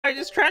Alright,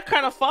 this track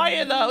kind of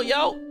fire though,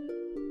 yo.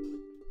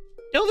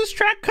 Yo, this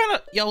track kind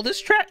of, yo, this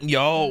track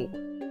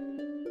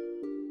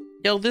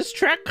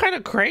kind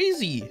of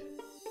crazy.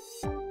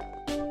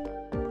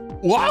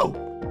 Whoa.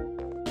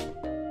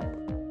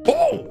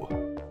 Oh.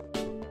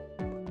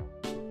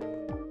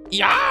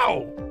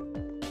 Yo.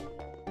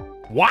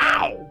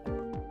 Wow.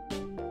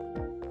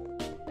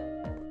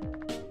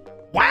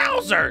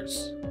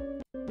 Wowzers.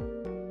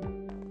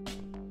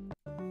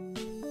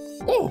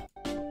 Oh.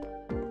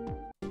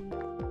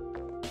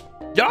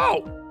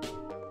 Yo.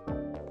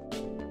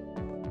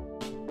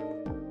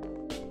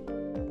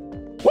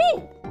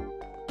 Woo.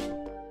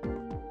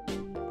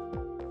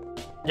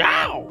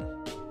 Yow.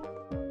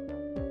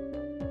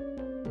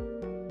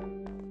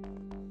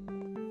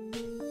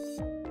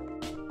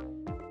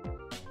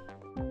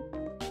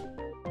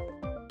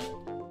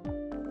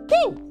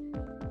 Woo.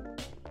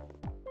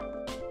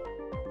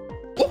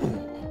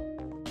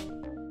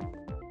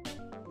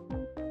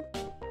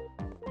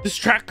 This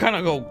track kind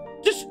of go,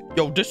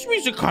 this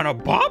music kind of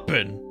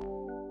bopping.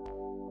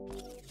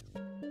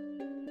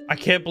 I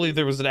can't believe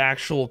there was an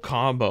actual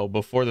combo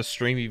before the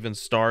stream even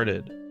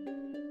started.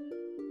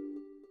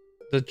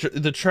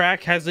 The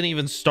track hasn't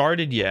even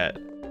started yet.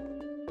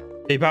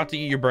 They about to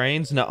eat your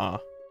brains? Nuh-uh.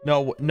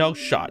 No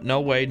shot.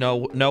 No way,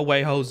 no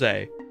way,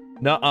 Jose.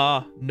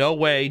 Nuh-uh. No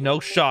way, no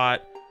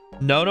shot.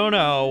 No.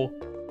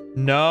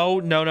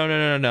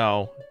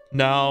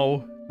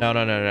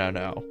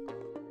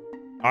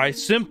 I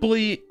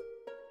simply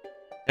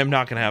am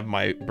not gonna have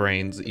my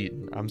brains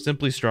eaten. I'm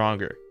simply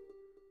stronger.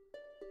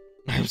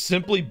 I'm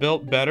simply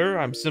built better.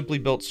 I'm simply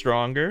built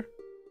stronger.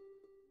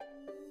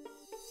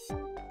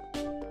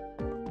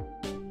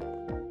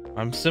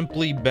 I'm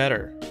simply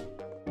better.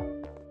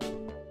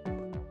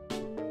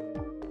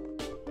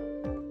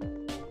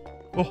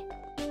 Oh.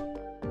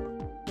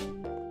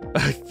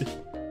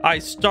 I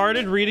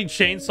started reading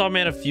Chainsaw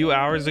Man a few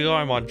hours ago.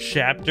 I'm on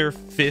chapter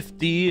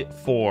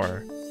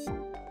 54.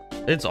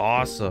 It's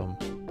awesome.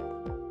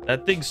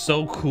 That thing's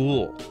so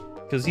cool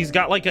because he's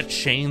got like a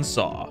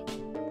chainsaw,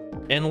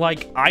 and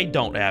like I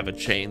don't have a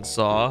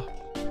chainsaw,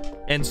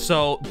 and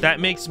so that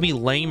makes me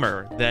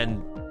lamer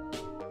than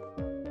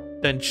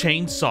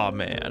Chainsaw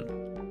Man.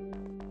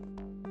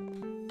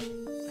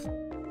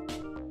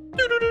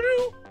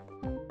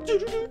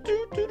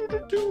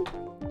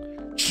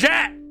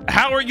 Chat,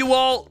 how are you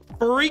all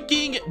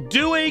freaking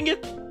doing?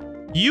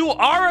 You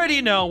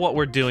already know what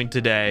we're doing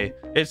today.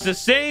 It's the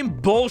same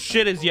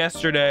bullshit as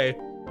yesterday.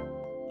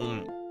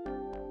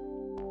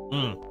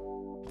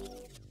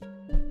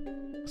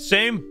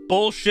 Same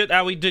bullshit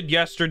that we did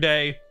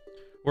yesterday.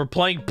 We're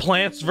playing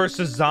Plants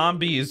vs.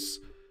 Zombies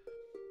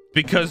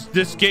because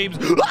this game's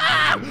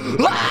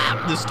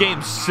this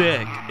game's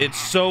sick. It's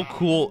so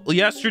cool.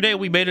 Yesterday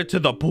we made it to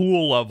the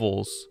pool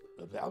levels.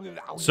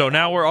 So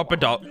now we're up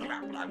at the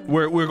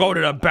we're going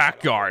to the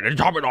backyard and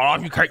top it all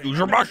off. You can't use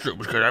your mushrooms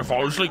because I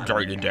fall asleep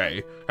during the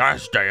day.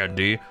 That's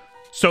dandy.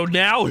 So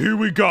now here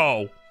we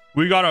go.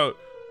 We gotta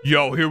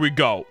here we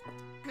go.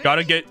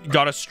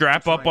 Gotta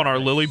strap up on our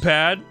lily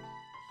pad.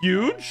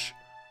 Huge.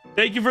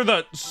 Thank you for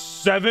the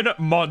 7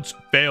 months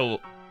fail.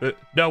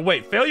 No,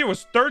 wait, failure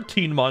was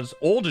 13 months.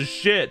 Old as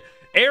shit.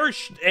 Air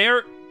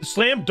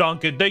slam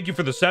dunking. Thank you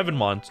for the 7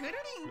 months.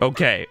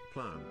 Okay.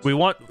 We're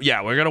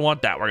gonna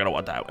want that. We're gonna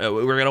want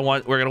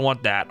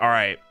that. All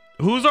right.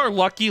 Who's our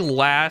lucky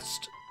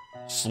last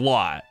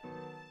slot?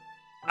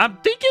 I'm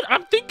thinking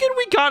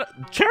we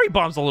got Cherry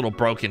Bomb's a little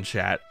broken,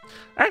 chat.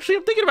 Actually,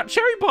 I'm thinking about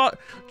Cherry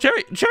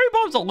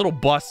Bomb's a little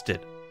busted.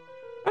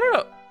 I don't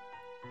know.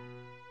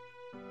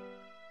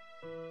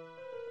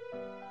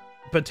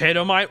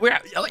 Potato mine.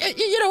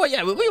 You know what?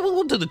 Yeah,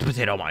 we'll do the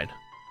potato mine.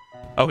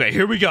 Okay,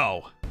 here we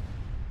go.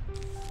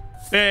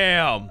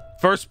 Bam.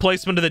 First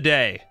placement of the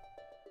day.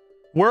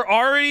 We're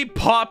already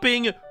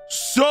popping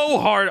so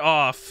hard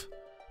off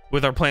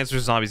with our Plants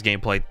vs. Zombies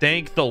gameplay.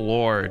 Thank the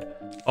Lord.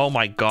 Oh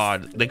my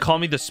God. They call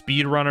me the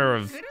speedrunner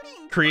of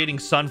creating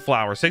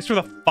sunflowers. Thanks for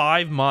the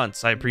 5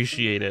 months. I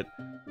appreciate it.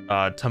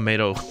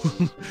 Tomato,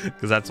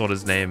 because that's what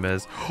his name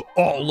is.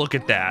 Oh, look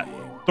at that.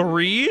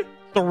 Three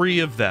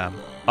of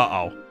them.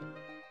 Uh-oh.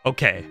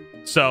 Okay,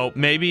 so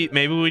maybe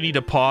we need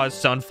to pause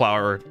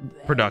sunflower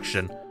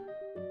production.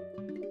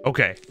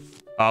 Okay,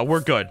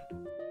 we're good.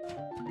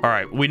 All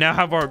right, we now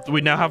have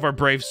our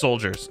brave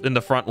soldiers in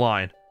the front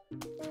line.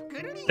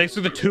 Thanks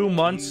for the 2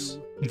 months,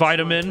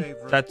 Vitamin.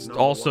 That's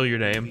also your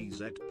name.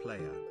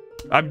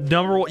 I'm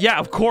number one. Yeah,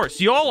 of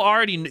course. You all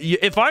already.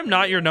 If I'm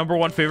not your number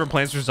 1 favorite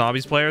Plants vs.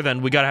 Zombies player,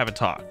 then we gotta have a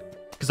talk.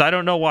 Because I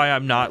don't know why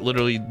I'm not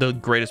literally the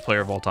greatest player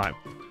of all time.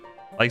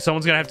 Like,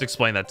 someone's gonna have to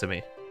explain that to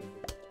me.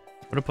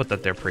 I'm gonna put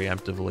that there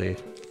preemptively.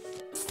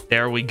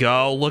 There we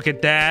go. Look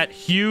at that.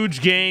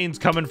 Huge gains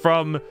coming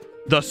from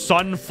the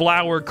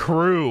Sunflower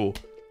crew.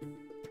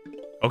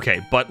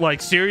 Okay, but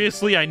like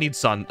seriously, I need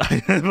sun.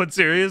 but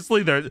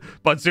seriously,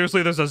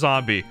 there's a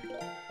zombie.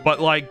 But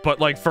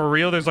like for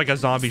real, there's like a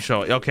zombie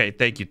show. Okay,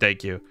 thank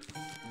you.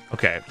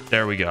 Okay,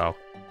 there we go.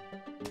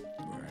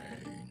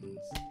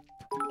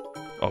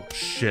 Oh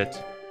shit.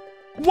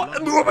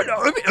 What?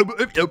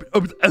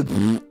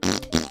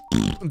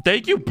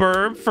 Thank you,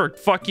 Burb, for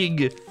fucking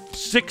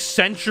 6th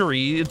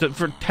century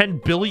for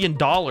 $10 billion.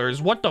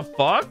 What the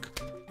fuck?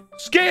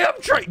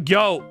 Scam train.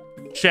 Yo,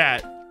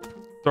 chat.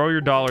 Throw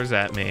your dollars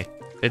at me.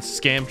 It's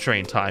scam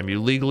train time.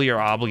 You legally are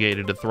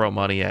obligated to throw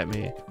money at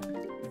me.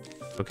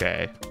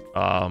 Okay.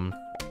 Oh,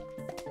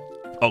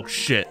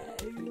 shit.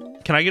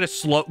 Can I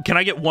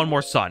get one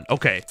more sun?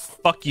 Okay.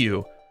 Fuck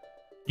you.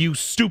 You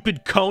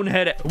stupid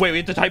conehead. Wait, we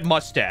have to type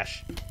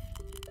mustache.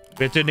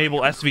 We have to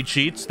enable SV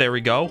cheats. There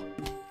we go.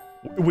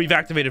 We've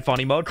activated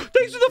funny mode.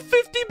 Thanks for the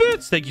 50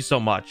 bits. Thank you so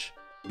much.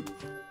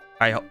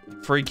 I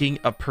freaking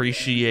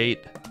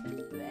appreciate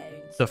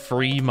the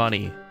free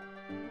money.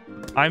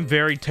 I'm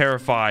very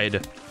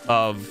terrified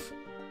of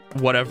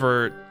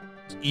whatever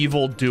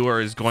evil doer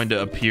is going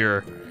to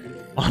appear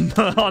on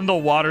the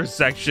water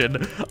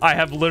section. I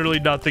have literally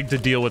nothing to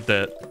deal with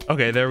it.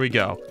 Okay, there we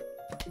go.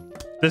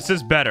 This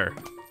is better.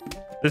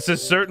 This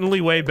is certainly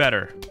way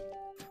better.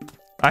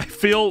 I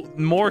feel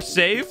more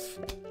safe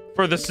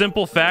for the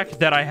simple fact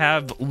that I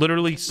have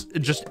literally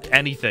just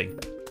anything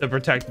to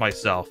protect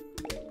myself.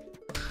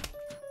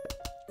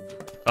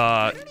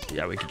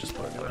 Yeah, we could just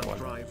put another one.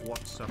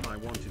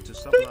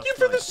 Thank you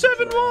for the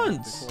 7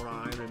 months.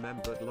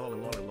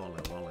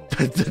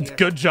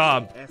 Good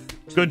job.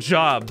 Good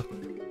job.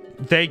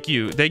 Thank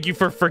you. Thank you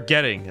for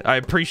forgetting. I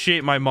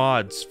appreciate my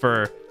mods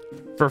for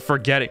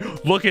forgetting.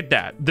 Look at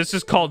that. This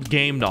is called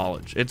game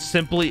knowledge. It's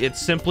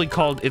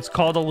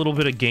called a little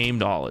bit of game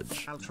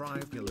knowledge.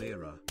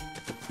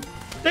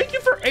 Thank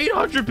you for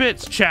 800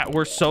 bits, chat.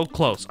 We're so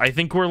close. I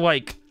think we're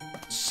like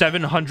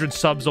 700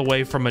 subs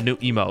away from a new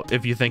emote,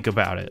 if you think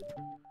about it.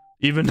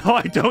 Even though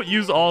I don't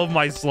use all of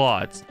my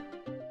slots.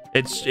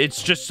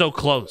 It's just so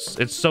close.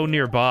 It's so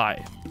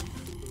nearby.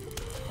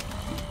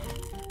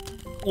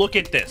 Look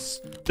at this.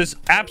 This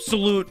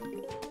absolute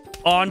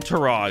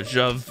entourage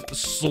of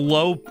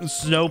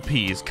snow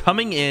peas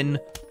coming in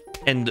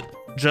and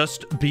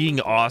just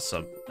being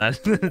awesome.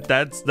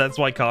 That's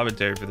my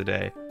commentary for the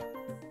day.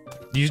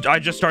 I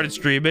just started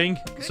streaming,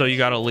 so you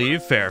gotta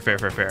leave. Fair.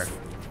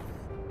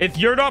 If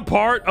you're not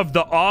part of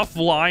the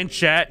offline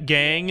chat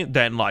gang,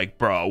 then like,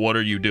 bro, what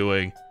are you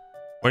doing?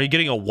 Are you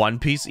getting a One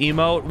Piece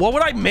emote? What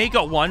would I make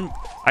a one?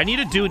 I need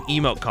to do an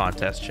emote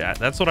contest, chat.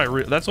 That's what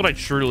I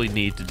truly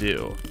need to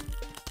do.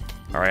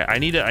 All right, I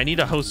need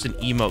to host an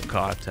emote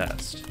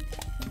contest.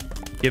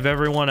 Give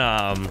everyone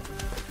a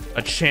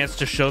chance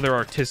to show their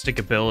artistic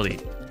ability,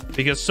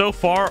 because so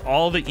far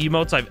all the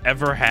emotes I've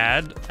ever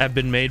had have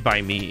been made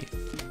by me.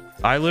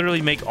 I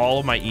literally make all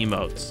of my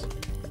emotes.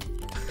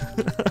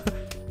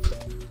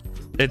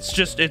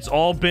 it's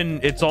all been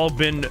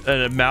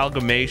an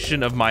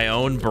amalgamation of my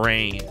own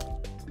brain.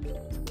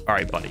 All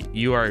right, buddy,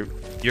 you're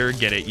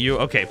get it.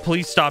 Okay,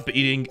 please stop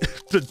eating.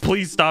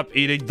 Please stop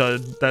eating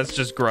that's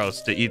just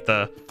gross to eat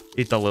the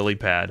lily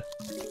pad.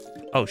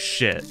 Oh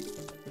shit.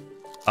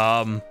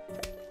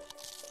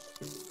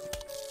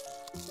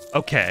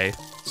 Okay,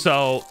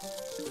 so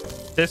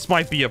this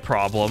might be a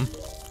problem.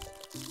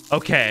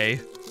 Okay,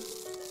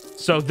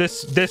 so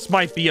this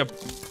might be a...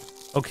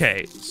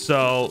 Okay,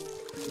 so...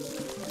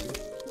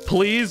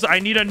 Please, I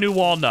need a new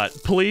walnut.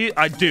 Please,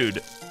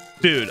 dude,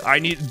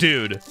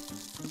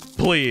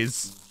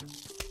 please.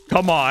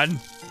 Come on.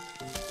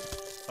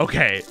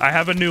 Okay, I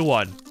have a new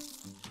one.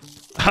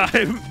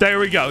 There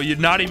we go. You're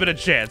not even a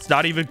chance.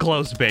 Not even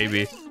close,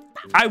 baby.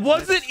 I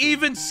wasn't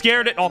even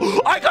scared at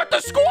all. I got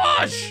the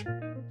squash!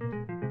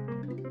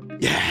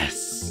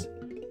 Yes!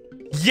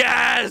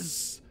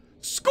 Yes!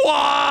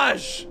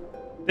 Squash!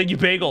 Thank you,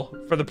 Bagel,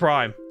 for the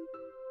prime.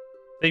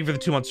 Thank you for the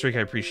 2-month streak. I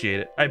appreciate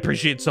it. I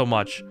appreciate it so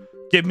much.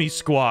 Give me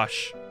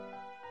squash.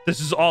 This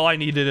is all I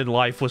needed in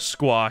life was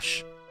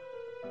squash.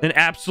 An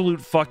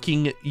absolute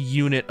fucking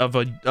unit of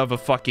a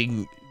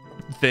fucking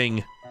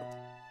thing.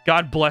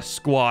 God bless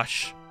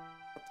squash.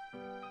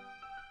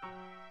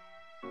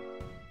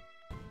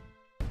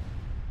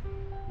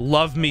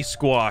 Love me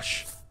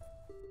squash.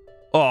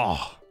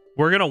 Oh,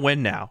 we're gonna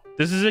win now.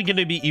 This isn't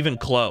gonna be even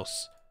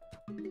close.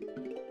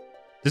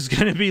 This is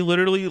gonna be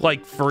literally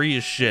like free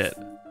as shit.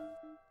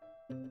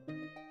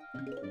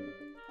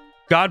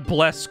 God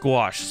bless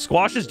squash.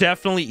 Squash is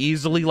definitely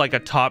easily like a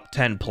top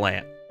 10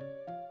 plant.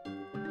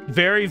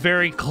 Very,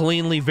 very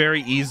cleanly,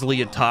 very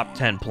easily a top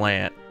 10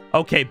 plant.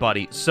 Okay,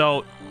 buddy.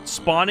 So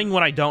spawning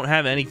when I don't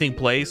have anything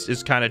placed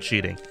is kind of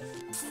cheating.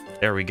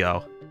 There we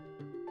go.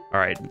 All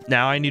right,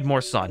 now I need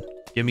more sun.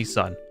 Give me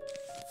sun.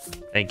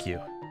 Thank you.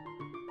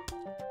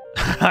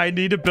 I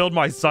need to build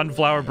my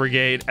sunflower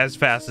brigade as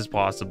fast as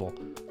possible.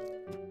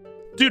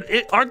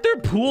 Dude, aren't there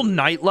pool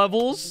night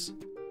levels?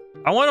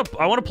 I want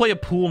to play a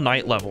pool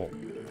night level.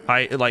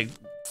 Like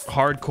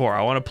hardcore.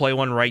 I want to play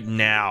one right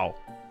now.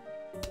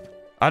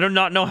 I do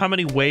not know how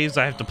many waves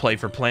I have to play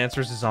for Plants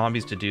vs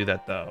Zombies to do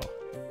that though.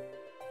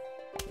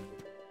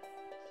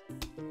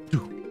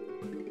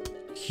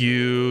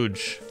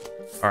 Huge.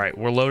 All right,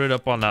 we're loaded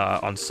up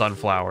on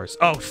sunflowers.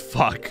 Oh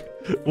fuck.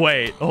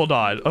 Wait, hold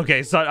on.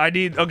 Okay, so I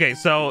need. Okay,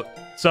 so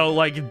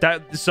like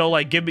that. So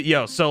like give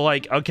me So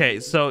like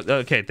okay. So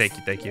okay.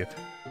 Thank you.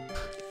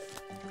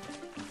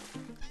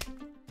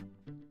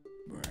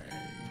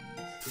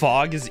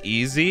 fog is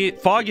easy.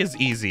 Fog is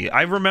easy.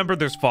 I remember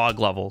there's fog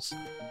levels.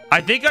 I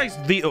think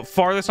the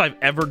farthest I've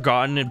ever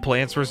gotten in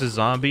Plants vs.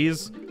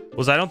 Zombies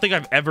was I don't think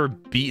I've ever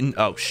beaten...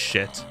 Oh,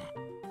 shit.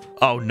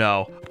 Oh,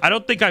 no. I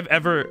don't think I've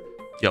ever...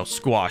 Yo,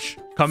 Squash.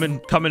 Come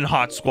in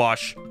hot,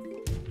 Squash.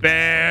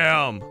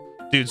 Bam!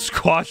 Dude,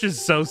 Squash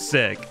is so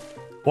sick.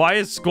 Why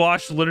is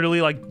Squash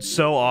literally, like,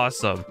 so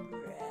awesome?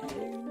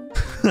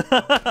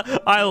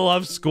 I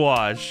love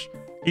Squash.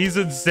 He's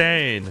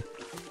insane.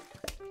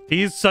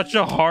 He's such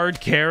a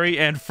hard carry,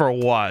 and for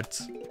what?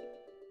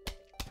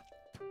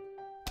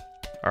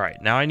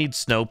 Alright, now I need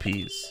snow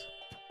peas.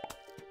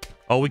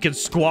 Oh, we can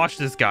squash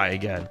this guy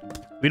again.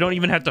 We don't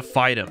even have to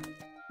fight him.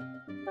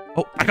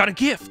 Oh, I got a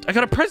gift. I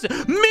got a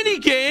present. Mini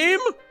game!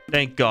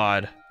 Thank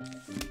God.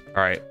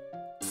 Alright.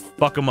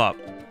 Fuck him up.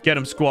 Get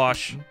him,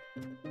 Squash.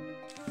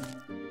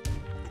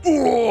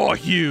 Oh,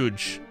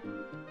 huge.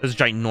 This is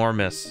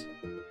ginormous.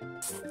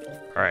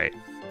 Alright.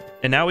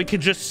 And now we can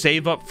just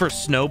save up for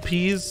snow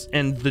peas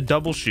and the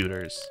double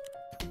shooters.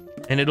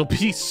 And it'll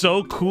be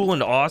so cool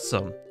and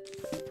awesome.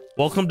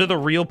 Welcome to the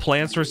real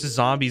Plants vs.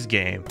 Zombies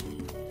game.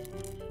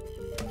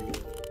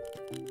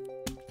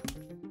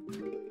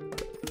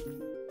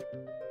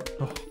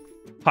 Oh.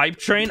 Hype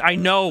train? I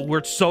know,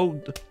 we're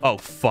so... Oh,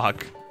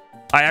 fuck.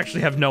 I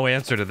actually have no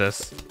answer to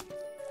this.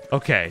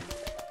 Okay.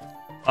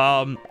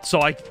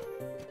 So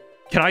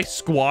Can I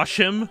squash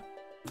him?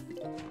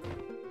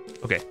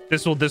 Okay,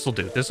 this'll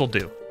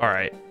do. All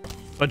right,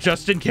 but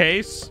just in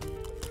case.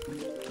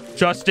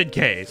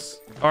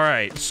 All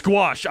right,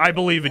 Squash, I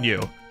believe in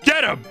you.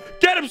 Get him,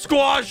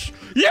 Squash.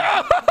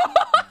 Yeah.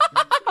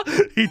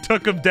 He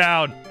took him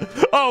down.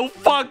 Oh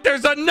fuck,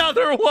 there's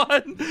another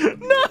one.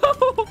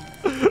 No.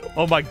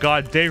 Oh my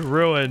God, day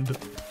ruined.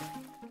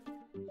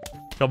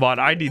 Come on,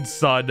 I need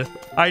sun.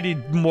 I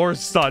need more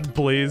sun,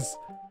 please.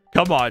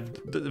 Come on,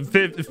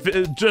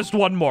 just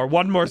one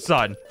more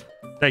sun.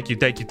 Thank you.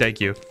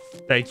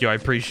 I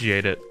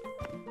appreciate it.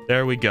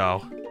 There we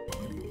go.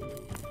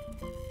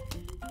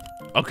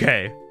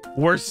 Okay,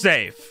 we're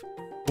safe.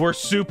 We're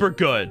super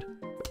good.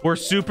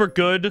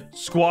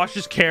 Squash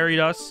has carried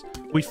us.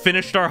 We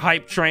finished our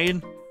hype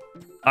train.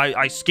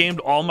 I scammed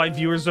all my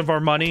viewers of our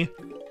money.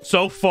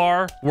 So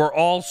far, we're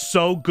all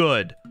so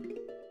good.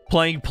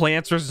 Playing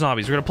Plants vs.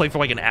 Zombies. We're gonna play for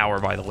like an hour,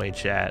 by the way,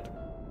 chat.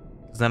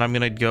 Then I'm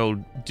gonna go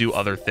do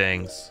other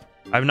things.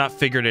 I've not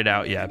figured it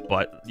out yet,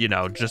 but you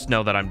know, just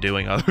know that I'm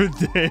doing other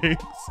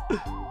things.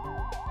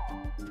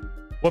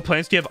 What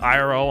plants do you have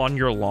IRL on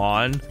your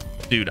lawn?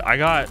 Dude, I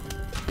got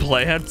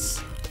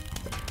plants.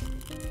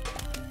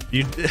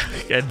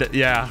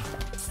 Yeah.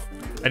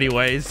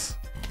 Anyways,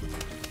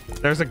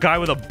 there's a guy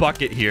with a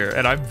bucket here,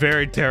 and I'm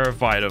very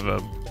terrified of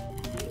him.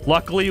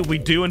 Luckily, we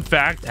do in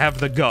fact have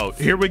the goat.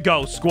 Here we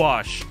go,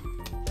 Squash.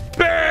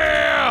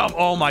 Bam!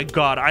 Oh my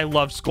God, I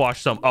love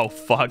Squash some. Oh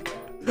fuck.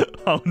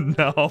 Oh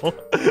no.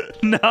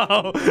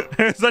 No,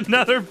 there's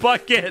another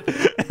bucket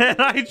and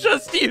I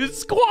just used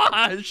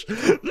Squash.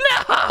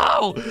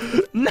 No,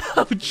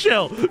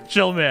 chill,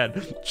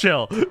 man.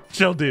 Chill,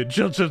 dude.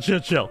 Chill.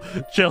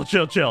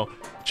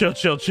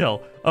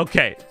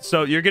 Okay,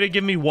 so you're gonna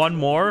give me one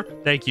more.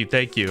 Thank you.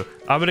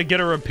 I'm gonna get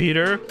a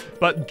repeater,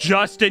 but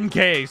just in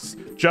case,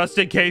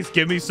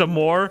 give me some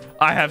more.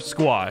 I have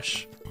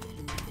Squash.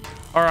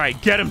 All right,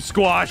 get him,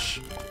 Squash.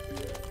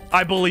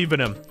 I believe in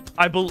him.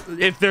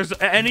 If there's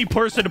any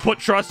person to put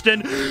trust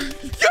in,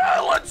 yeah,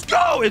 let's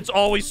go. It's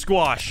always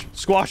Squash.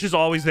 Squash is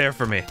always there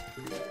for me.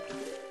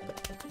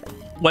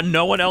 When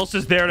no one else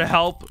is there to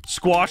help,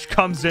 Squash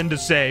comes in to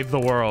save the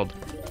world.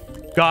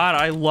 God,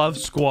 I love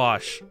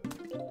Squash.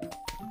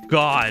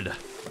 God.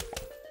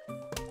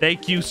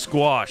 Thank you,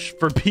 Squash,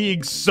 for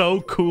being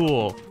so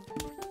cool.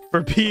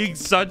 For being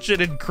such an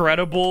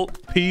incredible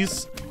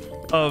piece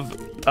of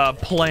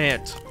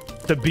plant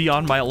to be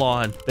on my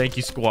lawn. Thank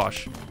you,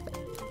 Squash.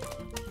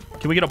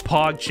 Can we get a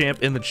Pog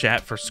champ in the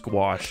chat for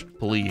Squash,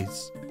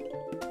 please?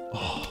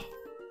 Oh,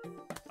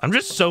 I'm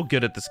just so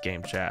good at this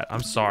game, chat.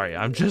 I'm sorry.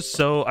 I'm just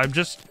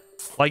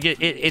like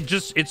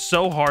it's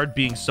so hard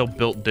being so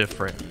built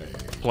different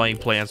playing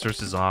Plants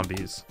vs.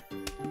 Zombies.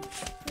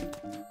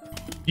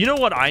 You know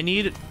what I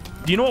need?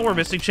 Do you know what we're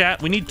missing,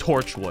 chat? We need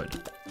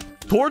Torchwood.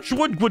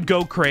 Torchwood would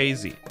go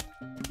crazy.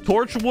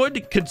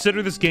 Torchwood,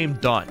 consider this game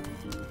done.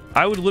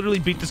 I would literally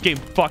beat this game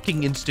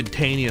fucking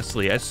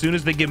instantaneously. As soon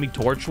as they give me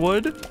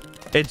Torchwood,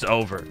 it's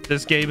over.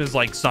 This game is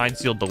like signed,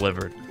 sealed,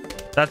 delivered.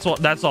 That's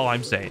all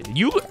I'm saying.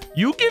 You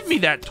give me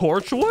that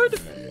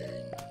Torchwood,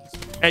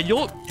 and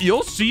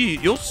you'll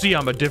see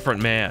I'm a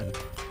different man.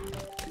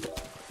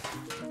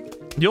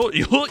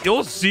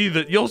 You'll see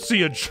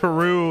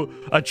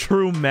a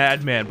true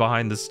madman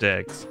behind the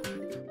sticks.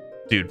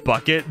 Dude,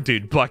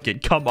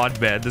 bucket. Come on,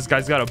 man. This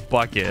guy's got a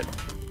bucket.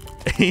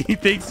 He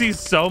thinks he's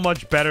so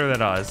much better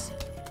than us.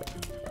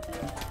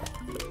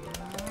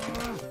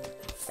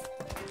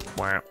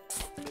 Wow.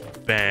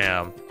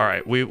 Bam. All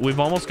right, we've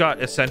almost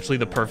got essentially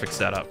the perfect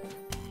setup.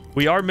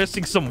 We are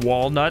missing some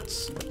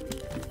walnuts.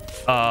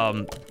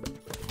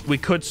 We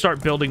could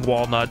start building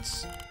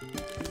walnuts.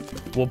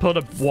 We'll put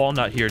a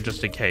walnut here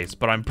just in case,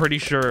 but I'm pretty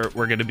sure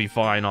we're gonna be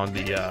fine on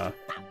the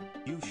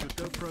You should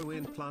go pro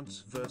in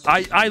Plants vs.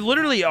 I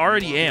literally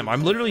already am.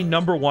 I'm literally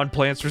 #1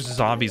 Plants vs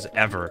Zombies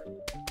ever.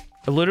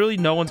 Literally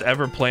no one's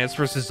ever Plants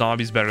vs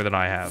Zombies better than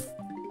I have.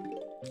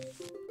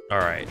 All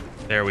right,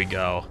 there we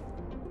go.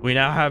 We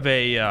now have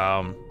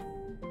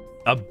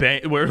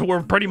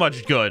we're pretty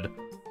much good.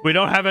 We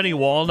don't have any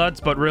walnuts,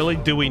 but really,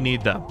 do we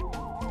need them?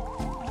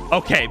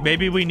 Okay,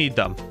 maybe we need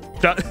them.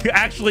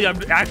 Actually,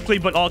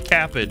 but all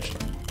cappage.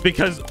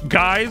 Because,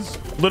 guys,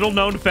 little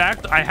known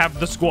fact, I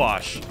have the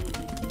squash.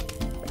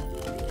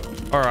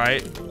 All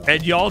right,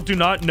 and y'all do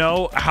not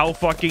know how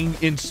fucking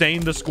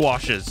insane the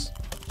squash is.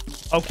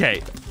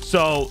 Okay,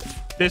 so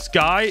this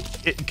guy,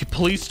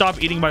 please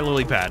stop eating my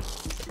lily pad.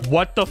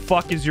 What the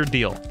fuck is your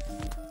deal?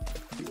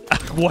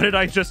 What did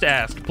I just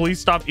ask? Please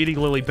stop eating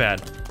lily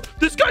pad.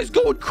 This guy's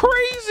going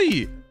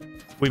crazy.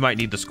 We might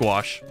need the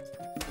squash.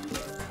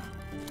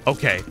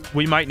 Okay,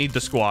 we might need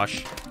the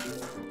squash.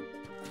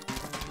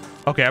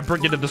 Okay, I'm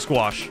bringing in the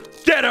squash.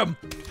 Get him!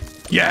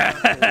 Yes!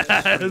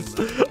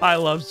 I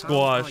love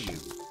squash.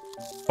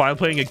 While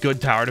playing a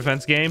good tower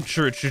defense game?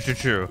 True.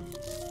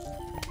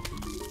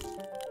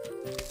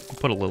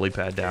 Put a lily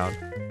pad down.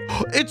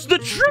 It's the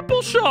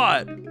triple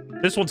shot!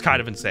 This one's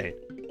kind of insane.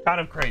 Kind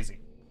of crazy.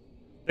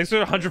 Thanks for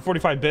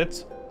 145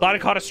 bits. Glad I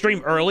caught a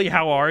stream early.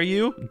 How are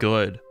you?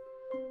 Good.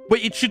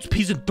 Wait, it shoots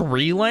peas in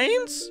 3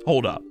 lanes?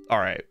 Hold up. All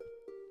right.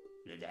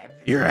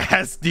 Your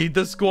ass need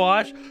the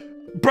squash?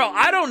 Bro,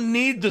 I don't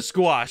need the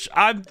squash.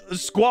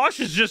 Squash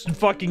is just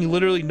fucking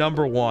literally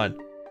 #1.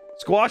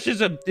 Squash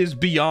is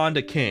beyond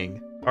a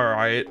king. All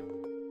right.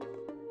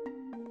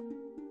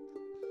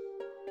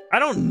 I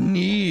don't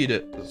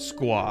need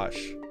squash.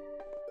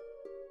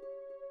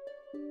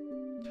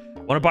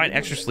 Want to buy an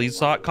extra sleeve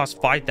slot? Costs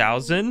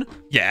 5,000.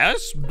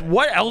 Yes.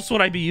 What else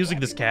would I be using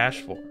this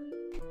cash for?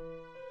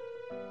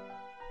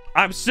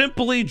 I'm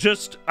simply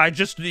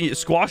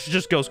squash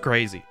just goes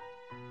crazy.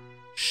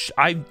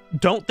 I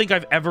don't think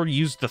I've ever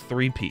used the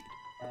 3-peat,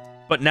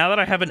 but now that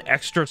I have an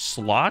extra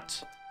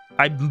slot,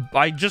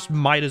 I just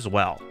might as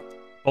well.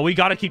 But we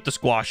gotta keep the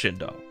squash in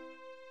though.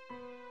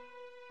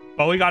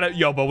 But we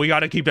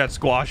gotta keep that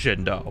squash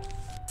in though.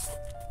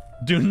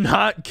 Do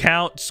not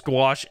count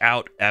squash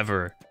out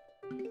ever.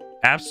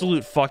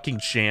 Absolute fucking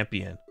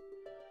champion.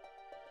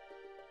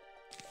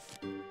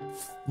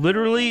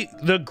 Literally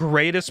the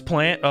greatest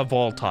plant of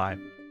all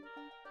time.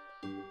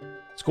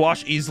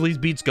 Squash easily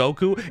beats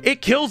Goku.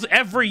 It kills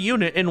every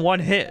unit in 1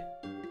 hit.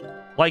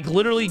 Like,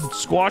 literally,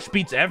 squash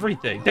beats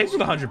everything. Thanks for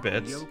the 100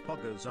 bits.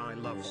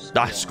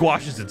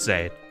 Squash is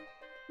insane.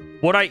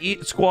 Would I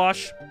eat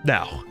squash?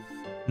 No.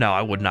 No,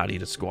 I would not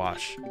eat a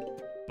squash.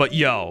 But,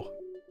 yo.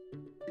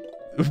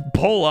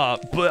 Pull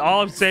up. But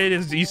all I'm saying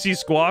is, you see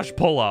squash?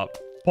 Pull up.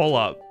 Pull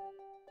up.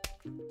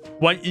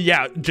 What?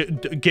 Yeah,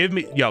 give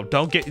me... Yo,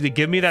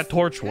 give me that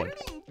torchwood.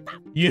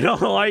 You know,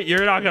 like,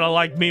 you're not gonna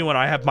like me when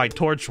I have my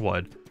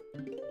torchwood.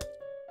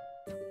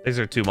 These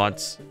are 2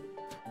 months.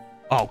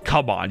 Oh,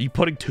 come on. You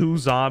putting 2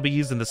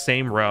 zombies in the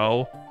same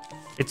row?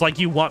 It's like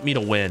you want me to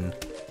win.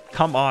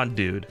 Come on,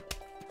 dude.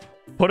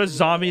 Put a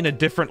zombie in a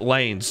different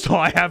lane so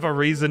I have a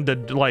reason to,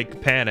 like,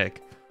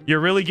 panic. You're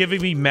really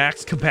giving me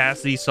max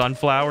capacity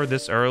sunflower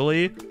this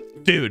early?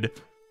 Dude,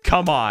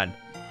 come on.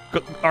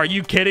 Are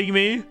you kidding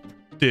me?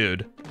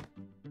 Dude.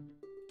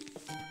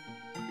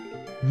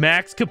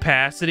 Max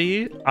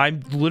capacity?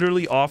 I'm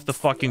literally off the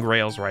fucking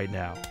rails right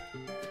now.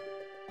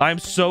 I'm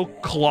so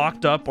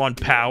clocked up on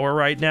power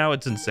right now.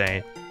 It's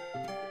insane.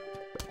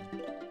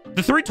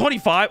 The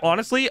 325,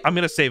 honestly, I'm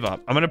going to save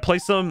up. I'm going to play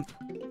some...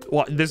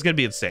 Well, this is going to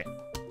be insane.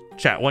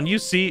 Chat, when you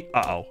see...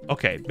 Uh-oh.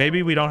 Okay,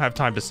 maybe we don't have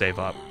time to save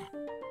up.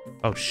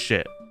 Oh,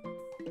 shit.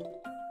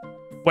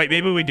 Wait,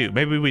 maybe we do.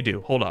 Maybe we do.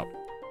 Hold up.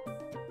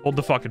 Hold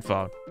the fucking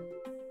phone.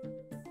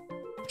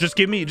 Just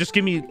give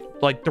me,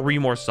 like, 3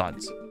 more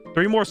suns.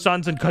 3 more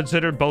suns and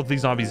consider both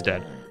these zombies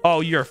dead.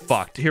 Oh, you're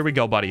fucked. Here we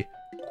go, buddy.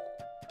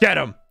 Get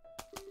him.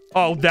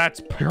 Oh, that's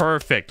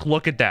perfect.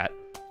 Look at that.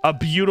 A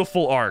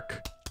beautiful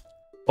arc.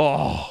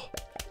 Oh.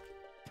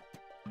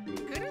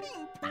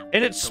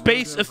 And it's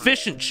space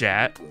efficient,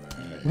 chat.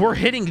 We're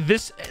hitting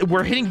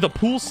the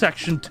pool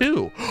section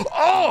too.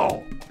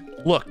 Oh!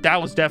 Look, that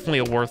was definitely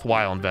a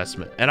worthwhile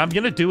investment. And I'm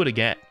going to do it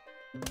again.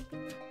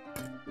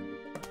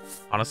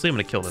 Honestly, I'm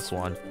going to kill this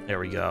one. There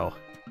we go.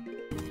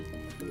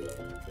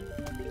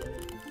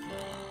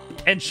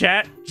 And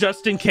chat,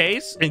 just in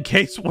case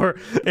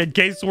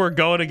we're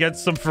going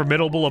against some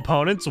formidable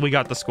opponents, we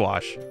got the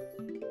squash.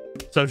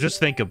 So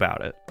just think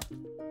about it.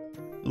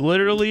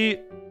 Literally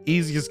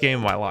easiest game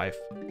of my life.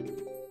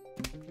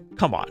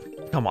 Come on.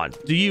 Come on.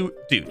 Dude,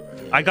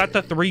 I got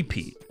the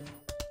 3-peat.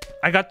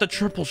 I got the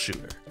triple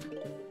shooter.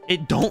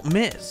 It don't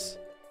miss.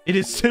 It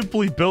is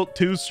simply built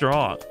too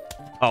strong.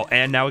 Oh,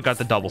 and now we got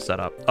the double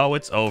setup. Oh,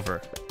 it's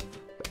over.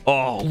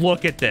 Oh,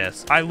 look at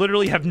this. I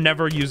literally have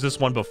never used this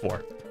one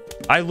before.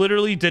 I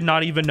literally did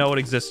not even know it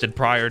existed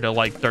prior to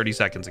like 30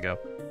 seconds ago.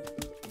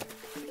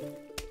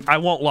 I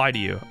won't lie to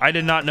you. I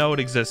did not know it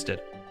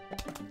existed.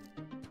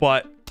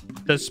 But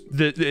This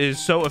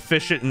is so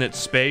efficient in its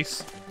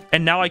space,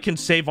 and now I can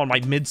save on my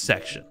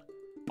midsection.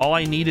 All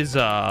I need is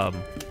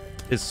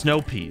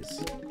snow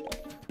peas.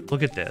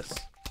 Look at this.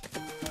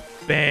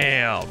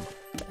 Bam.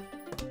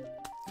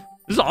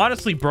 This is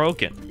honestly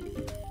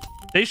broken.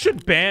 They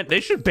should ban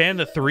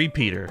the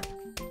 3-peater.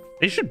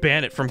 They should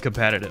ban it from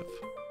competitive.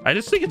 I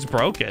just think it's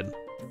broken.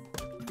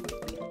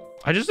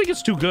 I just think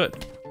it's too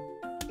good.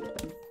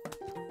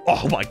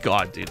 Oh my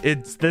god, dude.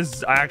 This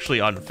is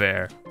actually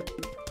unfair.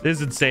 This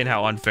is insane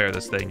how unfair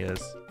this thing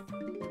is.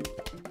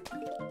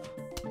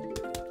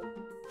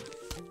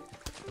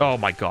 Oh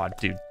my god,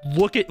 dude.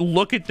 Look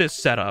at this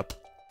setup.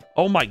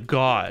 Oh my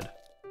god.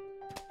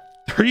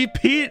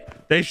 3-peat?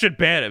 They should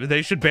ban it.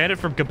 They should ban it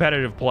from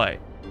competitive play.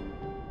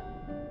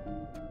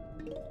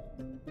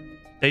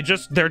 They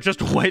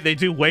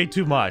do way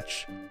too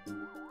much.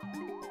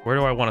 Where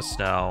do I want to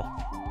snow?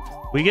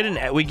 We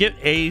get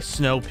a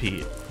snow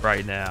peat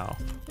right now.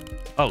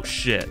 Oh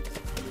shit.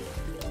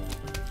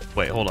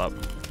 Wait, hold up.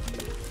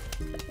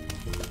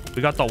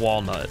 We got the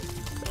walnut.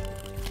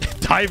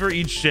 Diver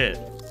eats shit.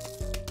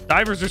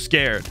 Divers are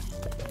scared.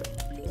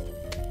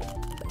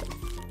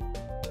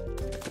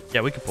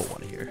 Yeah, we could put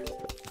one here.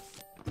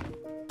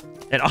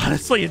 And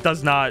honestly, it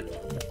does not.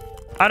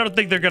 I don't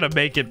think they're gonna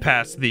make it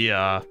past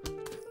the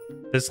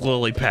this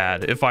lily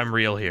pad. If I'm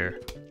real here,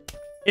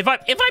 if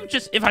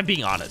I'm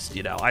being honest,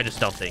 you know, I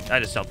just don't think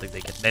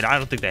they can. I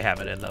don't think they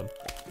have it in them.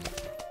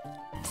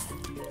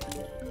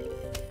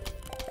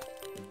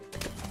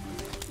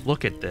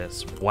 Look at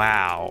this.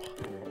 Wow.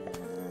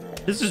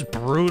 This is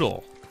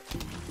brutal.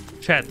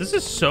 Chat, this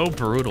is so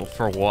brutal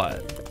for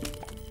what?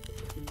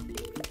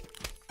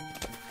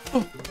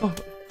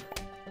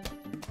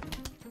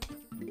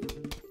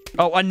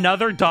 Oh,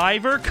 another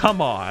diver?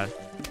 Come on.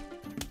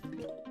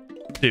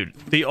 Dude,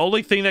 the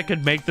only thing that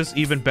could make this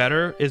even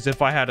better is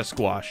if I had a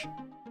squash.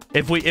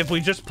 If we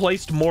just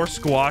placed more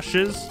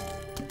squashes,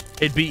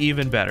 it'd be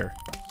even better.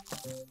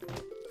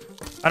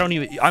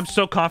 I'm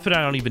so confident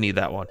I don't even need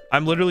that one.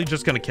 I'm literally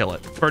just gonna kill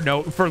it for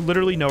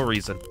literally no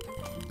reason.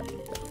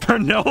 For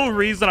no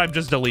reason, I'm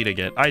just deleting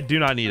it. I do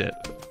not need it.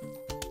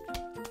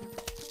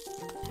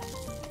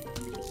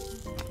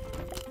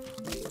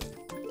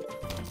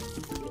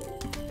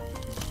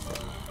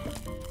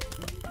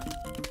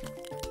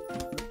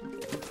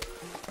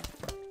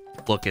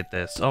 Look at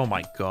this. Oh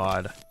my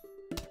god.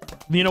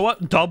 You know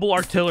what? Double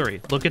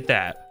artillery. Look at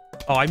that.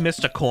 Oh, I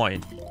missed a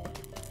coin.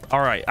 All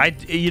right.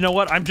 You know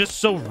what? I'm just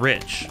so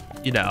rich,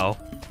 you know.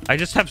 I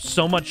just have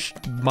so much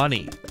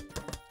money.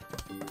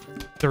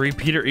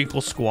 3-peater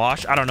equals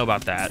squash? I don't know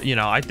about that. You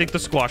know, I think the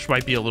squash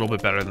might be a little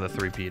bit better than the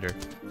 3-peater.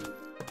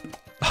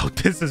 Oh,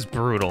 this is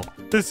brutal.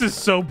 This is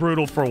so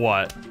brutal for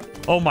what?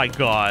 Oh my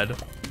god.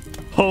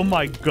 Oh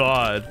my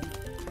god.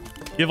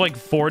 You have like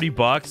 40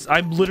 bucks?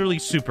 I'm literally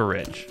super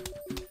rich.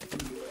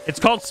 It's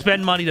called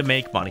spend money to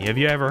make money. Have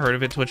you ever heard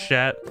of it, Twitch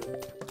chat?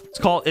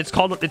 It's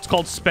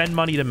called spend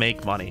money to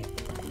make money.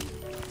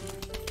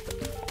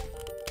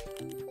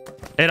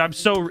 And I'm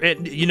just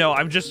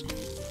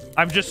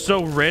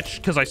so rich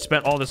because I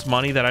spent all this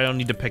money that I don't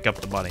need to pick up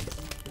the money.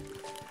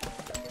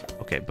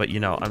 Okay, but you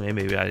know, I mean,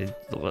 maybe I,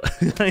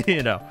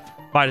 you know,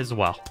 might as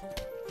well.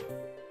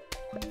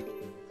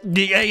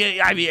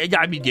 Yeah, I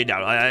mean, you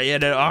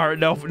know,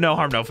 no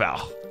harm, no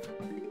foul.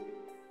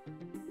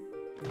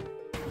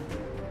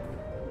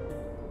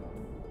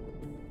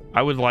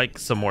 I would like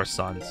some more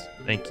suns.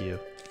 Thank you.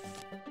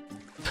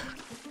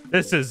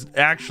 This is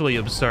actually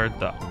absurd,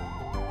 though.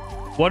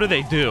 What do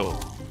they do?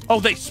 Oh,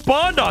 they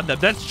spawned on them.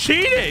 That's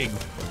cheating.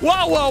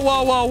 Whoa, whoa,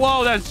 whoa, whoa,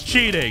 whoa. That's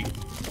cheating.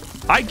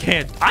 I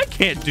can't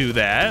do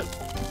that.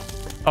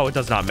 Oh, it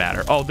does not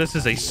matter. Oh, this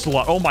is a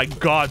slut. Oh my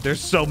god, there's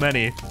so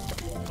many.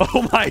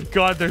 Oh my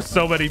god, there's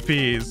so many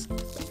peas.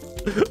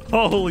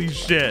 Holy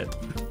shit.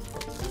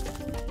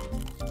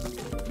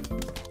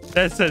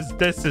 This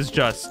is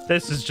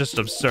just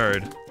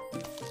absurd.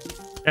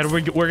 And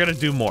we're gonna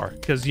do more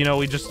because you know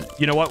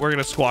you know what, we're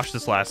gonna squash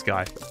this last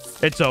guy.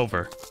 It's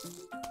over.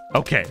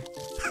 Okay.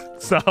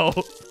 So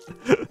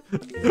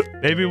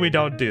maybe we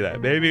don't do that.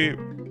 Maybe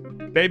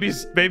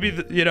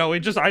you know, I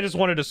just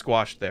wanted to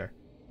squash there.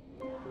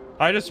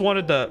 I just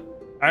wanted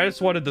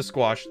the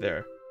squash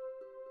there.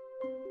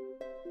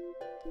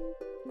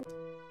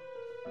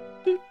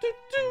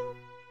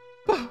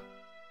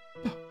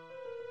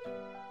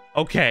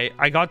 Okay,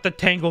 I got the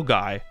tangle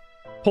guy.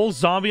 Pull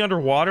zombie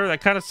underwater?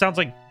 That kind of sounds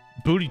like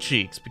booty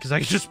cheeks because I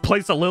can just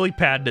place a lily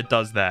pad and it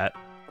does that.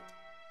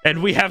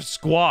 And we have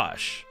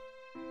squash.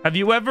 Have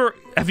you ever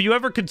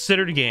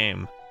considered a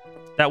game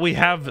that we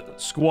have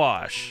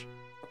squash?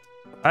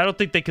 I don't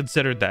think they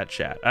considered that,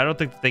 chat. I don't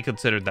think they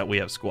considered that we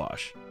have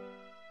squash.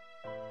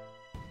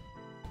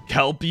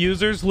 Kelp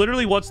users?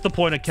 Literally, what's the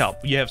point of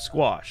kelp? You have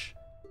squash.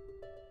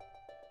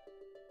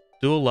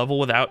 Do a level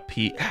without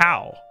pea.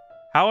 How?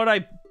 How would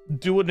I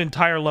do an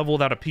entire level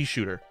without a pea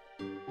shooter?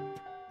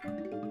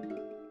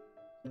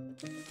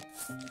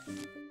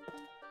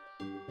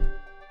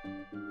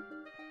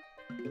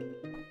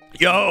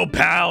 Yo,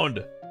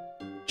 pound.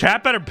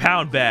 Chat better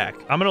pound back.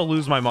 I'm gonna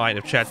lose my mind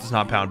if chat does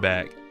not pound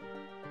back.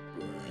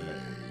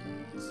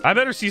 I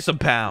better see some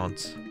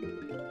pounds.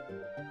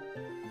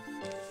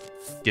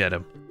 Get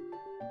him.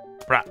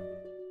 Brah.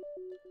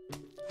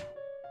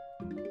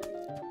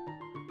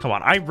 Come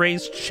on, I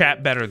raised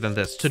chat better than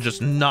this to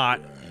just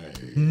not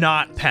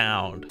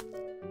pound.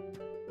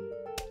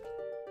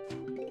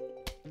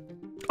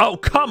 Oh,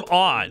 come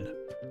on.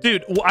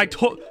 Dude, I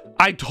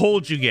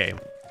told you, game.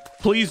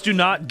 Please do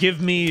not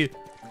give me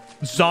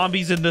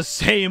zombies in the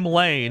same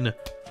lane.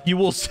 You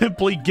will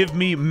simply give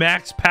me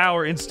max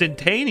power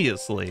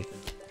instantaneously.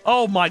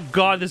 Oh my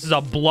god, this is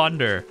a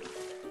blunder.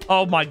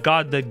 Oh my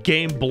god, the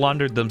game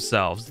blundered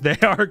themselves. They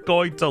are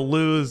going to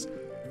lose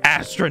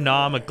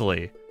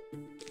astronomically.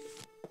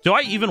 Do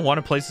I even want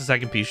to place a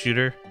second pea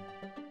shooter?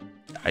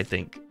 I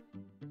think,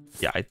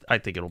 yeah, I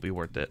think it'll be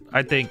worth it.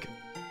 I think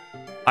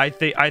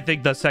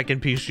the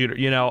second pea shooter,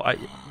 you know,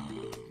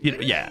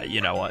 yeah,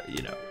 you know what,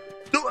 you know.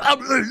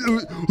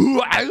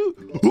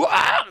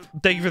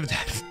 Thank you for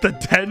the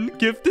 10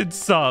 gifted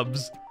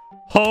subs.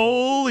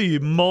 Holy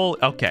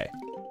moly. Okay.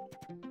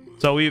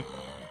 So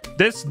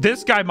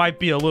this guy might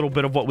be a little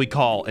bit of what we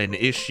call an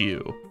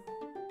issue.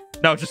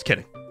 No, just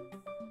kidding.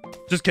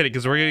 Just kidding,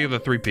 because we're gonna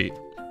get the 3-peat.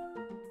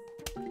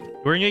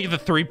 We're gonna get the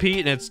 3-peat,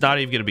 and it's not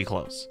even gonna be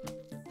close.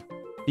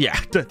 Yeah,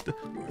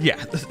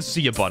 yeah.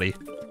 See ya, buddy.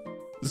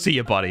 See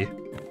ya, buddy.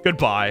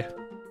 Goodbye.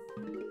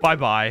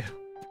 Bye-bye.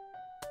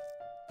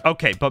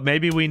 Okay, but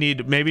maybe we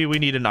need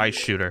an ice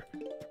shooter,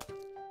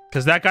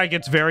 because that guy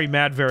gets very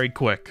mad very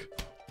quick.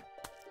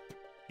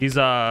 He's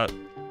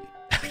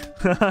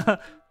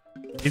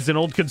he's an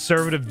old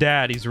conservative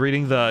dad. He's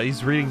reading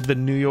the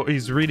New York.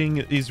 He's reading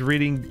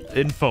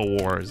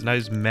InfoWars. Now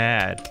he's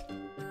mad.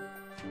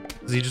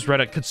 He just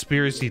read a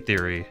conspiracy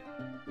theory.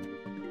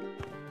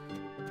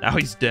 Now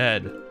he's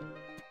dead.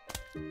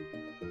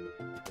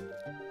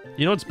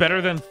 You know what's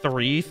better than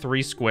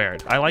 3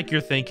 squared? I like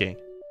your thinking.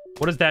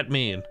 What does that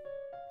mean?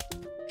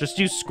 Just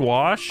use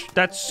squash?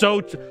 That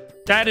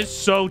is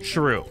so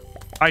true.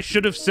 I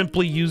should have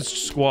simply used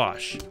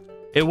squash.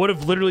 It would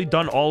have literally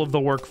done all of the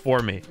work for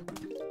me.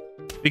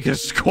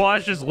 Because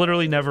squash has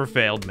literally never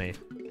failed me.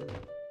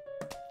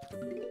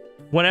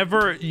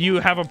 Whenever you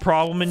have a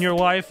problem in your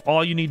life,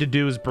 all you need to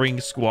do is bring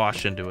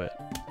squash into it.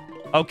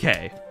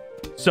 Okay.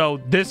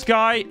 So this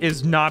guy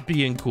is not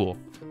being cool.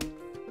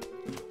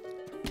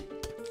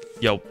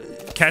 Yo,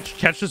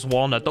 catch this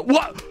walnut.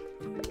 What?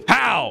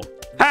 How?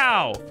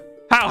 How?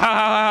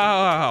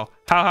 How?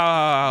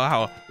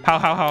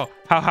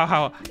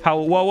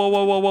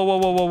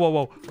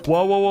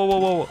 Whoa.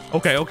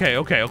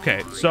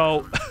 Okay.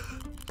 So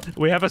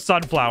we have a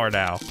sunflower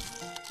now.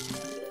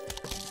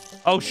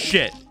 Oh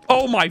shit.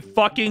 Oh my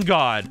fucking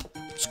god.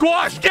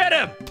 Squash, get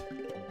him!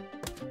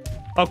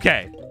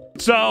 Okay.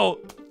 So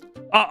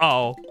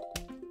uh-oh.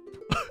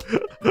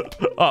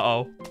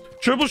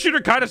 Triple shooter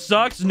kind of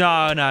sucks.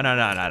 No.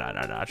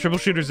 Triple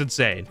shooter's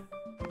insane.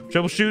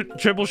 Triple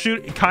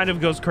shoot, it kind of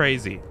goes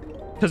crazy.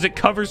 Because it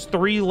covers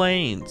 3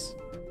 lanes.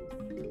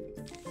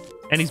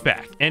 And he's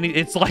back. And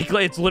it's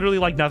literally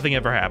like nothing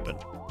ever happened.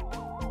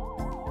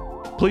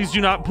 Please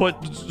do not put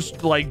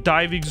like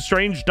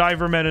strange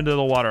diver men into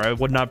the water. I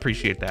would not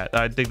appreciate that.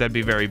 I think that'd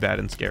be very bad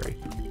and scary.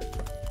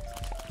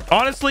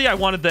 Honestly, I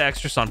wanted the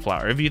extra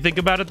sunflower. If you think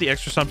about it, the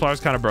extra sunflower is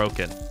kind of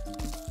broken.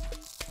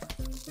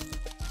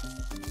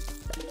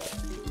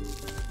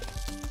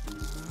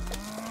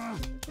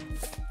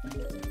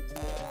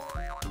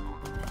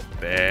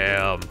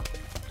 Bam.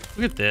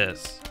 Look at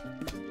this.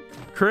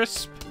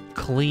 Crisp,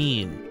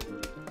 clean.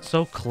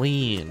 So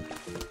clean.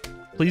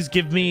 Please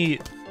give me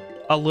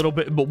a little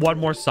bit, but one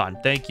more sun.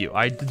 Thank you.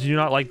 I do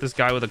not like this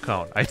guy with a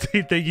cone. I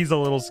think he's a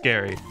little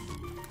scary.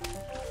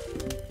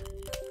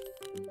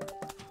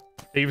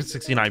 Even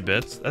 69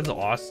 bits. That's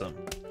awesome.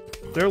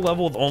 Their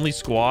level with only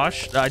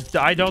squash.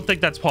 I don't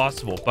think that's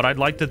possible, but I'd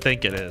like to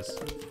think it is.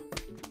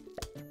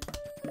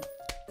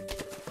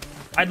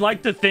 I'd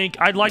like to think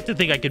I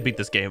could beat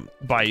this game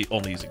by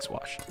only using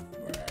squash.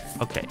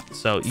 Okay,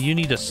 so you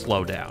need to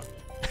slow down.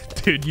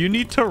 Dude, you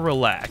need to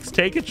relax.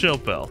 Take a chill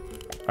pill.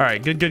 All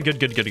right, good.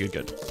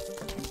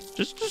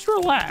 Just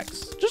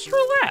relax. Just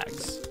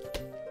relax.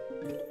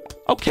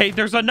 Okay,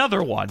 there's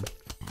another one.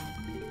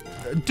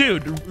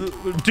 Dude,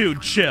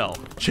 chill.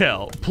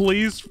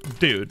 Please,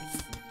 dude,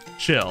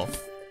 chill.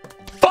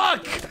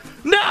 Fuck!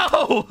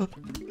 No!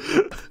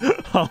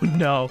 Oh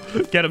no.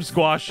 Get him,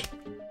 Squash.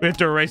 We have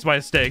to erase my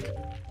mistake.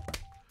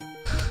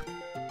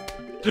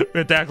 We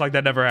have to act like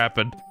that never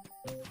happened.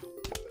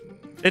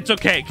 It's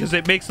okay, because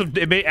it makes them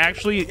it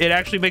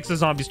actually makes the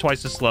zombies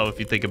twice as slow if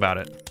you think about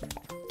it.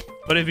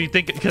 But if you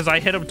think, because I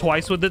hit them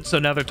twice with it, so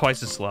now they're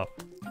twice as slow.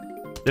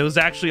 It was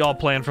actually all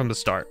planned from the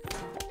start.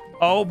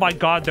 Oh my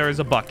god, there is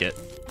a bucket.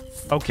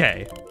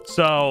 Okay,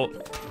 so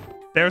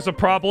there's a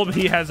problem.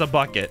 He has a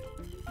bucket.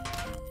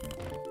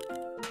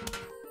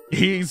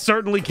 He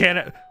certainly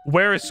can't.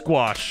 Where is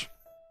Squash?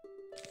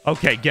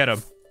 Okay, get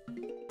him.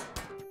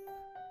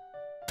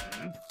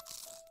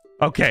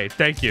 Okay,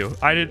 thank you.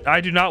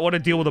 I do not want to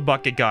deal with a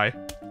bucket guy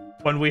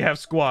when we have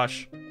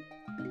Squash.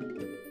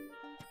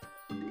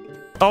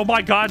 Oh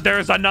my god,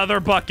 there's another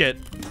bucket.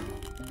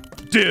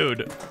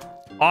 Dude.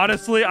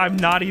 Honestly, I'm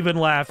not even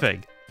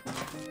laughing.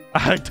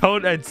 I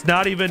don't, it's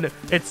not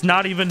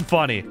even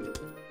funny.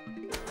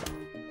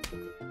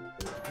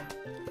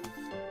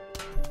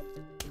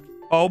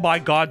 Oh my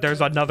god, there's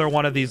another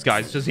one of these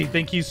guys. Does he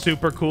think he's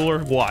super cool or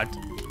what?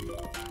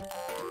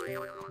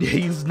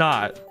 He's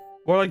not.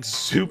 More like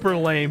super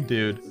lame,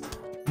 dude.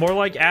 More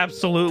like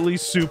absolutely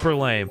super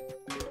lame.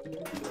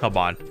 Come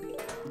on.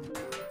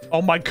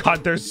 Oh my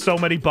god, there's so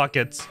many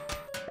buckets.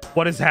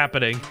 What is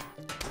happening?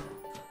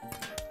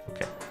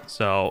 Okay,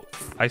 so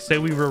I say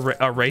we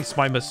erase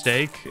my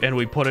mistake and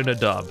we put in a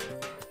dub.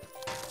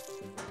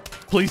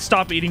 Please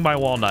stop eating my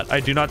walnut. I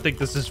do not think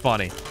this is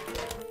funny.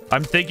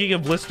 I'm thinking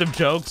of list of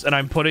jokes and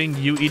I'm putting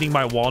you eating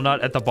my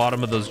walnut at the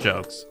bottom of those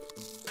jokes.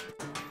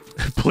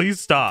 Please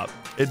stop.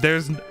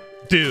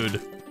 Dude,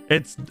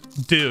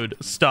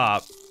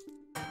 stop.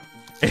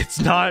 It's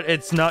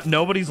not,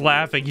 nobody's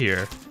laughing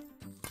here.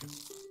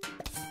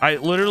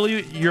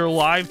 You're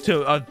live to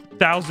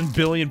 1,000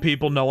 billion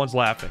people, no one's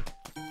laughing.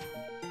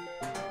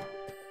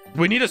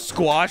 We need a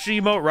squash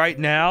emote right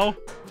now?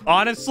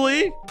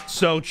 Honestly,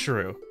 so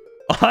true.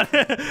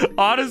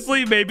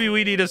 Honestly, maybe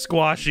we need a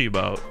squash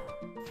emote.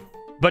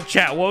 But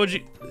chat, what would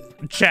you...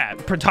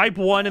 Chat, type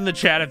 1 in the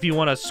chat if you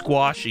want a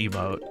squash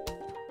emote.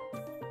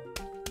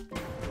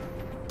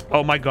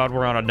 Oh my god,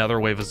 we're on another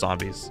wave of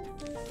zombies.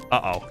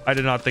 Uh-oh, I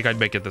did not think I'd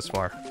make it this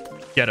far.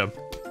 Get him.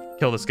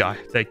 Kill this guy.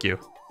 Thank you.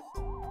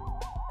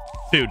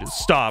 Dude,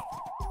 stop.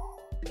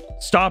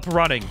 Stop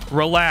running.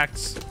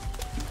 Relax.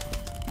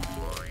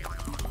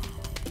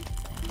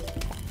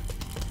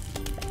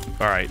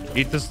 Alright,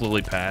 eat this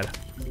lily pad.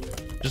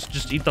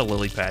 Just eat the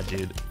lily pad,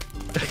 dude.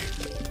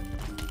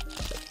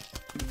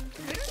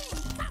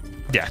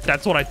 Yeah,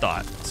 that's what I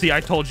thought. See,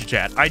 I told you,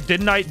 chat.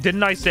 Didn't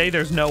I say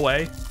there's no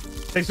way?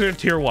 Thanks for the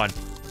tier 1.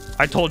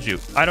 I told you.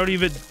 I don't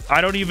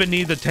even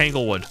need the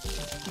tanglewood.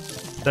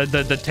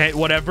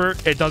 Whatever,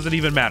 it doesn't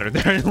even matter.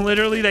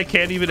 They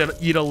can't even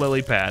eat a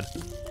lily pad.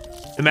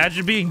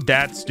 Imagine being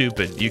that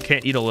stupid. You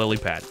can't eat a lily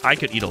pad. I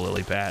could eat a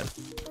lily pad.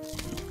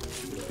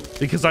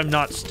 Because I'm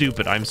not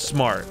stupid. I'm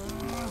smart.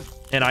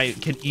 And I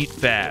can eat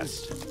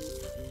fast.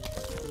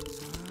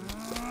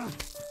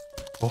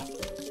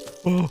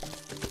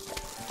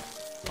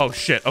 Oh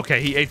shit.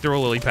 Okay, he ate through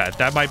a lily pad.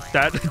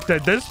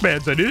 This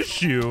man's an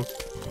issue.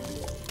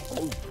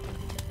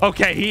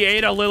 Okay, he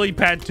ate a lily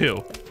pad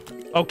too.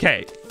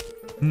 Okay.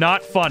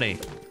 Not funny.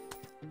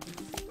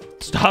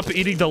 Stop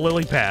eating the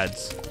lily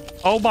pads.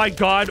 Oh my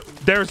god,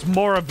 there's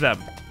more of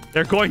them.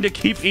 They're going to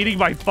keep eating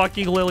my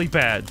fucking lily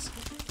pads.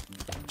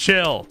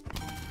 Chill.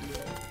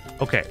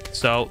 Okay,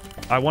 so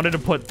I wanted to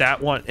put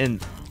that one in.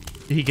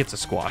 He gets a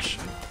squash.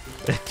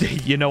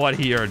 You know what?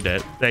 He earned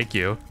it. Thank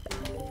you.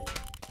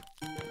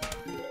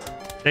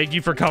 Thank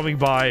you for coming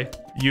by.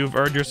 You've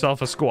earned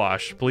yourself a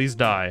squash. Please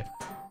die.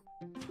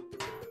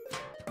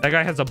 That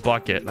guy has a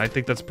bucket, and I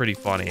think that's pretty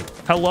funny.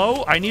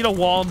 Hello? I need a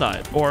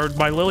walnut, or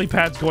my lily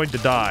pad's going to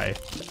die.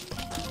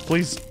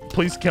 Please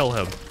kill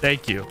him.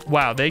 Thank you.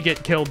 Wow, they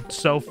get killed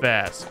so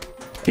fast.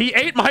 He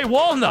ate my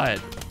walnut!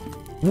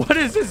 What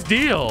is his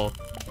deal?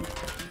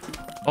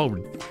 Oh,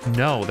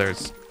 no,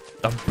 there's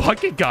a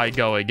bucket guy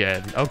going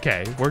in.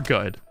 Okay, we're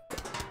good.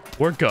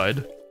 We're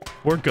good.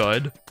 We're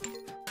good.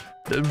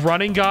 The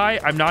running guy,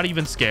 I'm not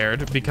even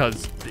scared,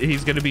 because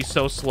he's going to be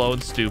so slow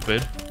and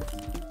stupid.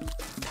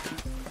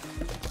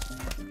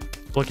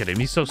 Look at him.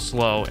 He's so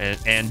slow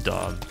and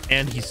dumb.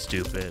 And he's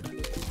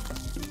stupid.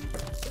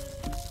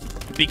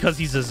 Because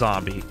he's a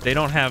zombie. They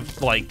don't have,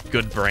 like,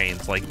 good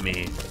brains like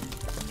me.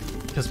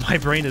 Because my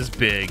brain is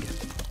big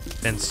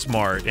and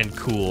smart and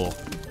cool.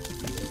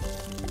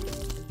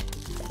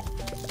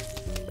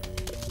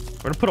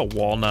 We're gonna put a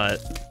walnut.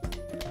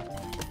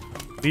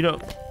 We'll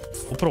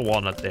put a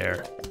walnut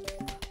there.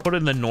 Put it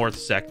in the north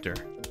sector.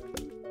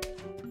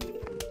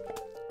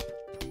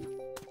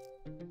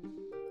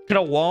 Can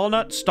a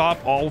walnut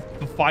stop all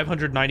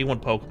 591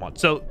 Pokemon?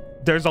 So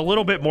there's a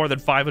little bit more than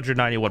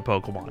 591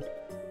 Pokemon,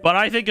 but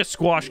I think a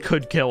squash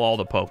could kill all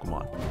the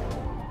Pokemon.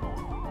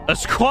 A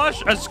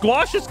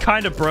squash is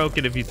kind of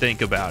broken if you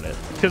think about it.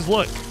 Because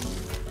look,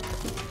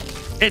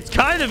 it's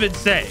kind of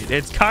insane.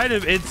 It's kind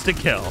of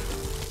insta-kill.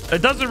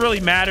 It doesn't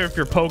really matter if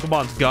your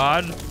Pokemon's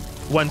God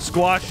when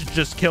squash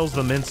just kills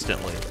them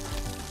instantly.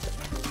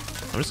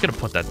 I'm just gonna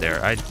put that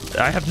there. I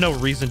have no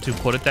reason to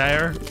put it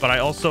there, but I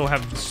also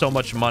have so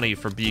much money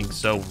for being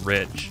so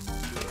rich.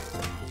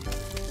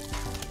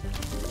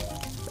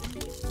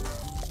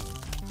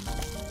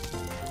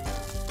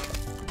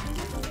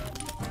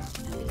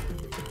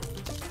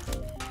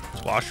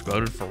 Squash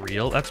voted for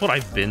real? That's what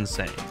I've been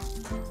saying.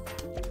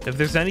 If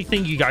there's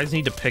anything you guys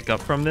need to pick up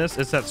from this,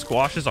 it's that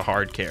Squash is a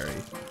hard carry.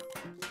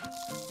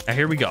 Now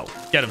here we go.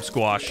 Get him,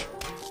 Squash.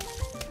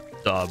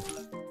 Dub.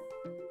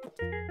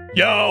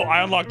 Yo,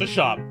 I unlocked the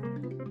shop.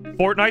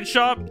 Fortnite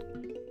shop?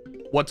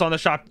 What's on the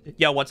shop?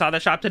 Yo, what's on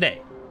the shop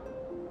today?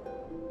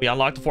 We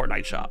unlocked the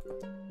Fortnite shop.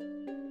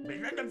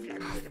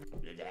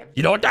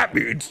 You know what that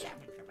means?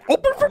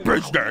 Open for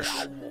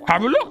business.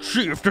 Have a look,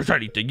 see if there's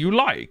anything you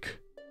like.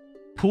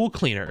 Pool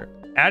cleaner.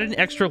 Add an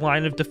extra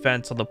line of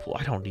defense on the pool.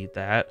 I don't need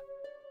that.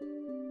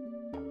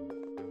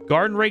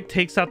 Garden rake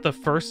takes out the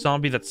first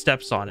zombie that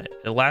steps on it.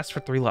 It lasts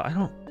for 3 lives. I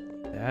don't...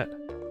 That...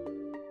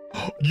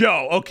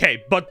 Yo,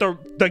 okay, but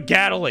the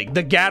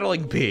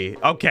Gatling pea.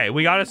 Okay,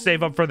 we gotta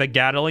save up for the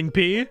Gatling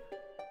pea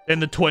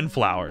and the twin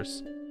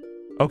flowers.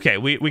 Okay,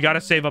 we gotta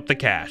save up the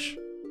cash.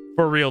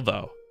 For real,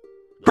 though.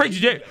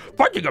 Crazy day.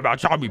 Fighting about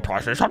zombie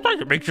process.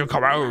 Sometimes it makes you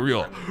come out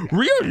real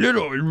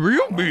little and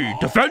real me.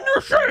 Defend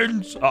your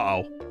sins.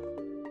 Uh-oh.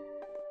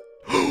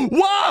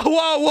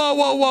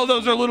 Whoa.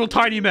 Those are little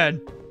tiny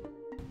men.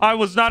 I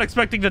was not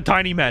expecting the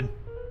tiny men.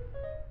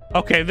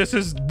 Okay,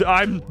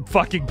 I'm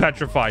fucking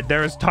petrified.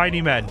 There is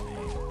tiny men.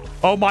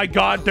 Oh my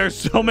god, there's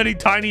so many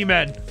tiny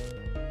men.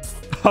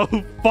 Oh,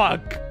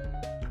 fuck.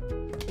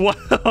 What?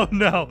 Oh,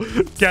 no.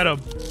 Get him.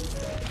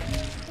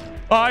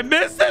 Oh, I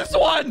missed this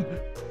one.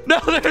 No,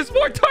 there's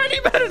more tiny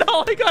men and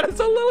all I got is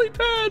a lily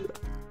pad.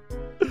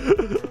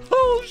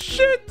 Oh,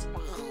 shit.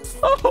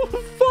 Oh,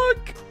 fuck.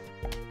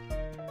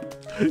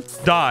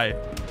 Die.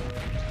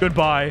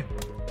 Goodbye.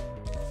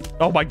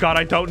 Oh my god,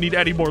 I don't need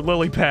any more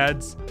lily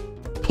pads.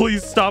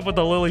 Please stop with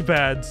the lily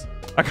pads.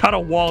 I got a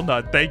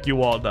walnut. Thank you,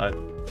 walnut.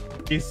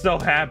 He's so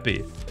happy.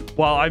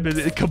 While I'm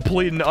in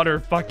complete and utter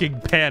fucking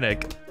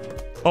panic.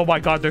 Oh my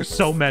god, there's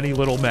so many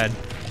little men.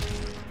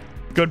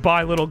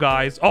 Goodbye, little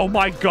guys. Oh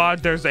my god,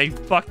 there's a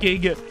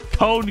fucking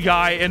cone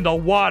guy in the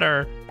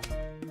water.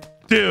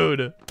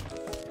 Dude.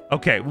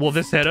 Okay, will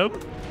this hit him?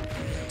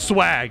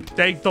 Swag.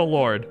 Thank the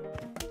Lord.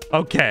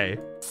 Okay.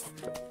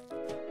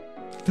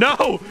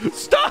 No!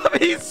 Stop!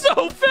 He's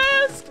so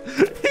fast!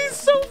 He's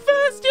so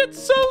fast yet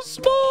so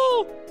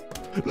small!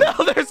 No,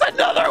 there's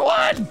another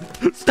one!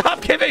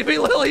 Stop giving me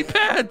lily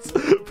pads!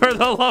 For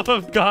the love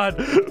of God,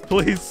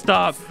 please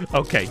stop.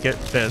 Okay, get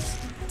this.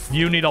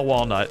 You need a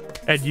walnut,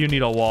 and you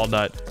need a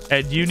walnut,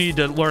 and you need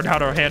to learn how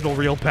to handle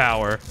real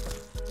power.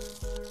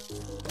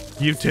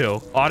 You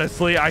too.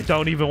 Honestly, I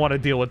don't even want to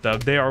deal with them.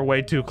 They are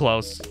way too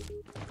close.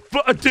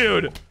 But,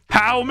 dude,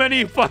 how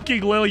many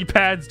fucking lily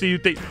pads do you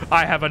think?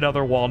 I have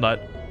another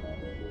walnut.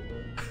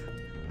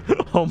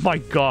 Oh my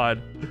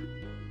god.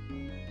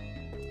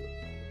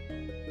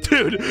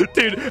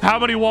 Dude, how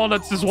many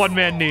walnuts does one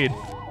man need?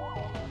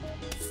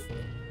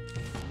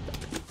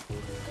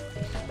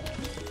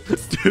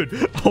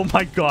 Dude, oh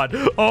my god.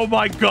 Oh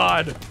my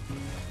god.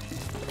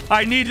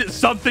 I need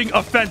something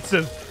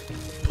offensive.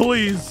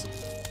 Please.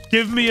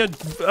 Give me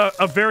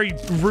a very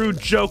rude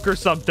joke or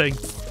something.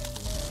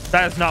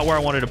 That is not where I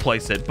wanted to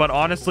place it, but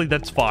honestly,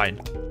 that's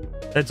fine.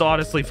 It's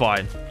honestly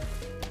fine.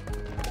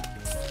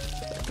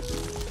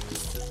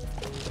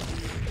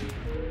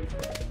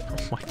 Oh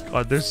my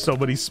god, there's so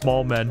many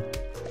small men.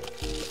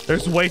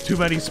 There's way too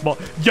many small...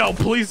 Yo,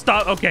 please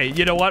stop. Okay,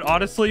 you know what?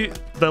 Honestly,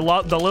 the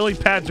lily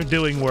pads are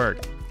doing work.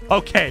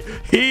 Okay,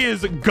 he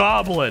is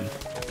goblin.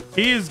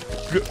 He is...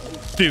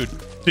 Dude.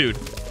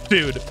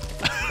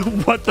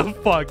 What the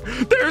fuck?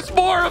 There's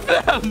more of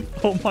them.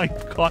 Oh my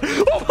god.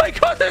 Oh my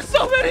god, there's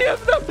so many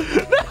of them.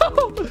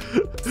 No.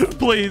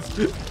 Please.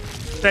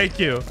 Thank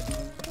you.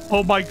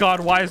 Oh my god,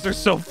 why is there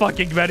so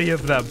fucking many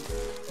of them?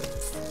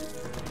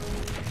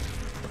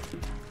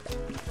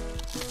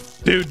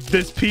 Dude,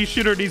 this pea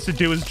shooter needs to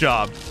do his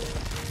job.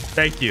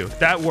 Thank you.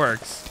 That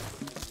works.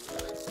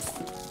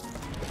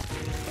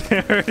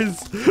 There is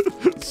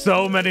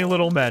so many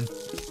little men.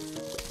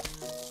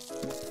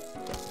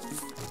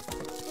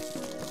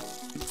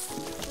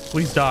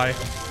 Please die.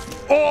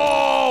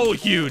 Oh,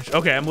 huge.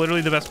 Okay, I'm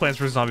literally the best Plants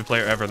vs. Zombie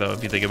player ever, though,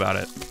 if you think about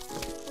it.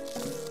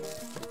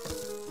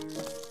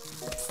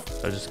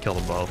 I just killed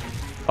them both.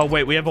 Oh,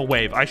 wait, we have a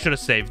wave. I should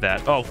have saved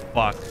that. Oh,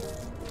 fuck.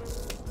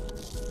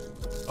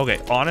 Okay,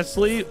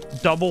 honestly,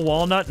 double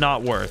walnut,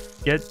 not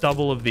worth. Get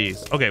double of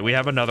these. Okay, we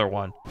have another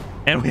one.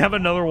 And we have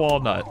another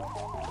walnut.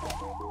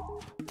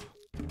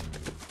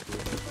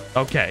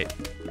 Okay.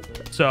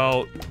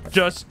 So,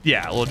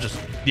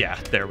 yeah,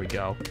 there we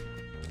go.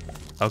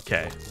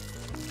 Okay.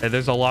 And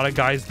there's a lot of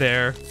guys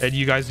there, and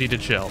you guys need to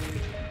chill.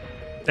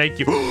 Thank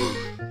you.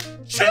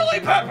 Chili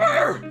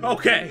pepper!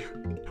 Okay.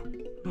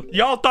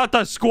 Y'all thought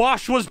the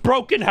squash was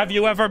broken? Have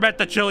you ever met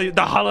the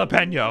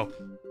jalapeno?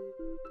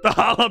 The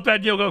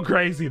jalapeno go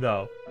crazy,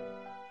 though.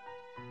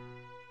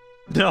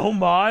 No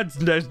mods?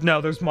 There's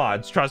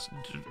mods.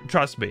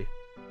 Trust me.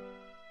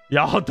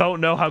 Y'all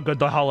don't know how good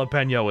the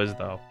jalapeno is,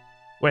 though.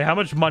 Wait, how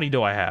much money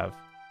do I have?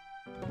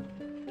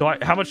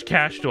 How much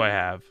cash do I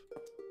have?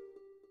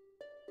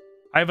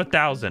 I have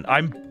 1,000.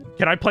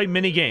 Can I play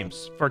mini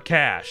games for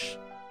cash?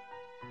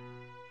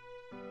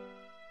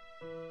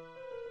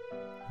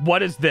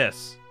 What is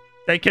this?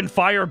 They can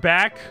fire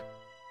back?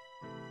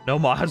 No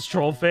mods,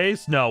 troll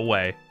face? No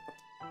way.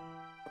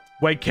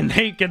 Wait,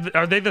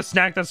 are they the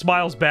snack that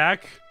smiles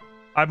back?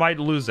 I might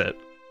lose it.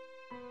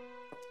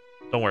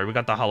 Don't worry, we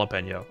got the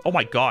jalapeno. Oh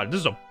my god,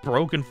 this is a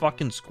broken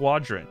fucking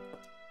squadron.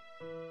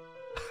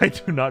 I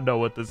do not know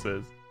what this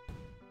is.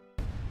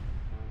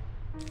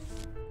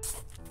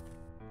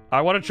 I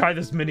want to try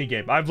this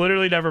minigame. I've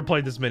literally never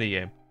played this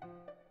minigame.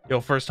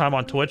 Yo, first time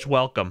on Twitch?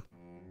 Welcome.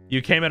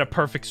 You came at a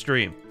perfect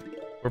stream.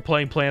 We're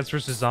playing Plants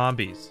vs.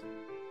 Zombies.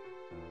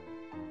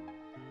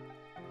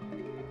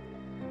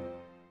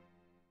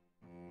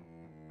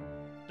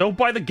 Don't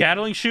buy the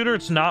Gatling shooter.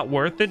 It's not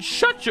worth it.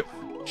 Shut your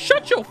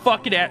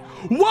fucking ass.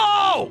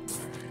 Whoa!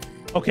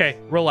 Okay,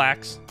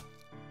 relax.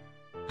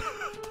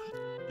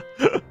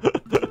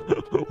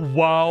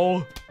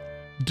 Whoa.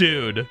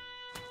 Dude.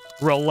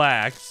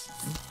 Relax.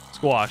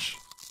 Squash.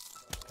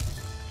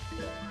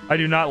 I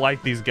do not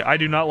like these guys. I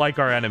do not like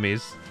our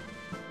enemies.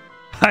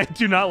 I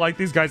do not like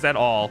these guys at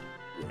all.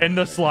 In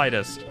the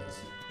slightest.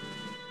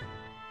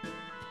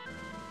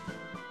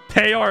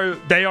 They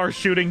are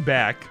shooting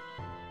back.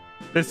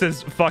 This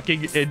is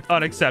fucking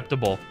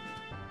unacceptable.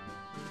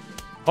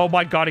 Oh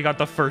my god, he got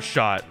the first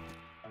shot.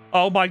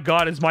 Oh my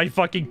god, is my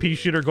fucking pea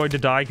shooter going to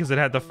die because it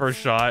had the first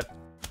shot?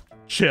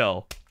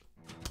 Chill.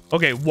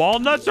 Okay,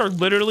 walnuts are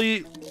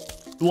literally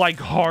like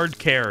hard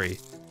carry.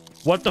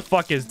 What the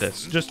fuck is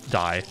this? Just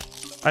die.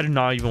 I do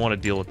not even want to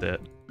deal with it.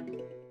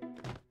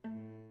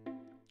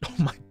 Oh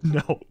my,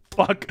 no.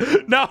 Fuck.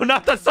 No,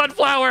 not the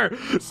sunflower.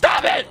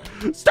 Stop it.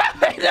 Stop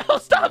it. No,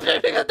 stop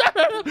it.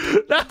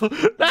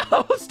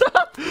 No,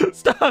 stop.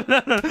 Stop.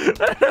 No.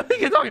 We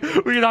can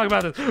talk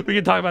about this. We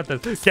can talk about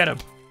this. Get him.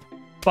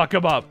 Fuck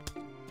him up.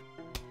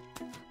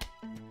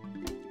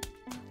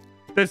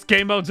 This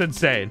game mode's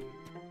insane.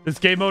 This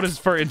game mode is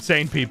for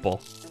insane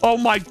people. Oh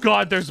my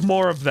god, there's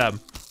more of them.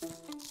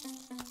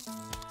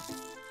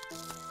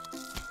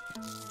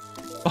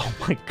 Oh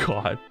my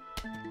god.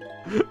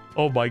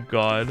 Oh my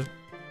god.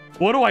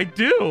 What do I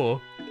do?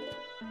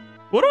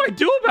 What do I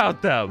do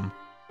about them?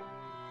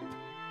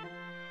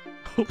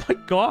 Oh my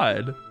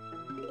god.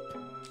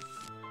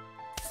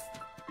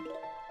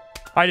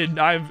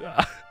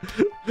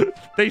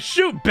 They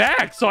shoot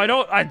back, so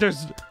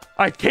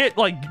I can't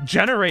like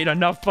generate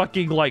enough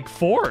fucking like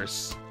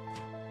force.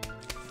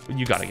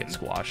 You gotta get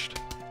squashed.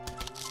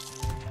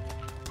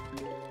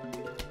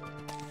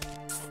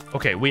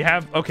 Okay, we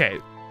have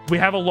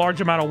a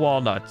large amount of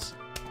walnuts.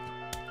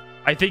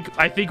 I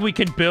think we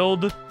can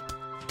build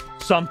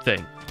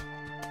something.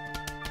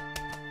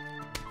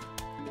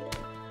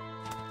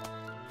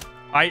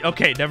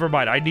 Okay, never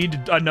mind. I need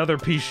another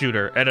pea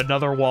shooter and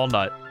another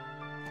walnut.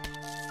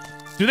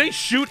 Do they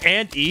shoot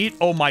and eat?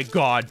 Oh my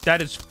god,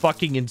 that is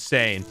fucking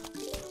insane.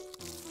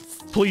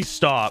 Please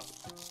stop.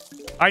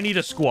 I need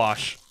a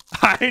squash.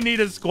 I need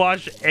a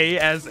squash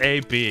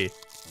ASAP.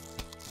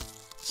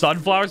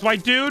 Sunflowers, my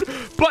dude.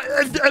 But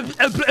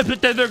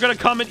then they're gonna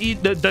come and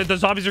eat. The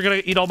zombies are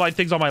gonna eat all my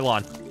things on my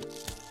lawn.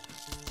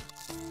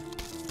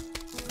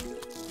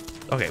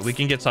 Okay, we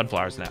can get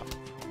sunflowers now.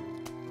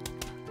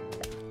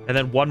 And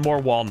then one more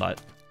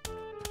walnut.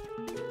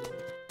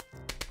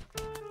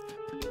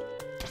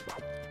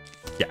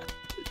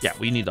 Yeah,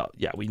 we need a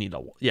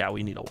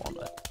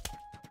walnut.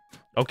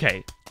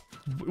 Okay.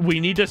 We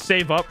need to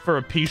save up for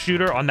a pea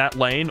shooter on that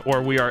lane,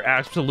 or we are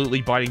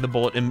absolutely biting the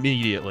bullet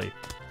immediately.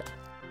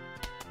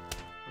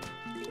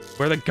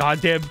 Where the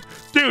goddamn...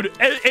 Dude,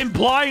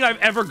 implying I've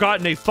ever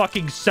gotten a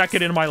fucking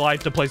second in my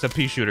life to place a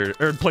pea shooter,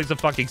 or place a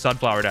fucking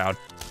sunflower down.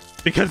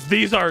 Because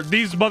these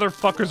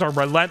motherfuckers are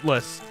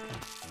relentless.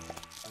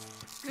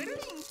 3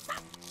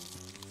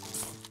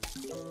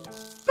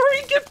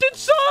 gifted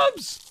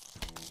subs!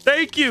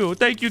 Thank you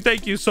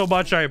so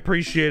much. I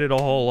appreciate it a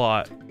whole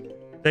lot.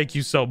 Thank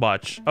you so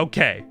much.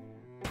 Okay.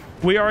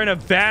 We are in a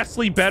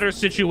vastly better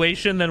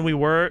situation than we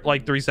were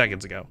like 3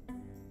 seconds ago.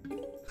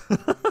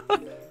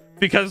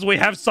 Because we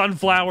have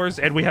sunflowers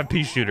and we have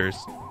pea shooters.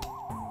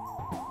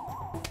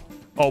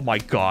 Oh my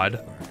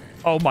god.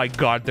 Oh my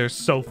god, there's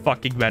so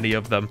fucking many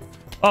of them.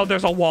 Oh,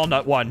 there's a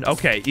walnut one.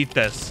 Okay, eat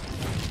this.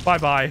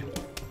 Bye-bye.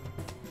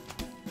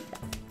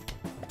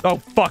 Oh,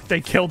 fuck,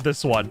 they killed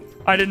this one.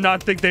 I did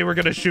not think they were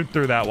gonna shoot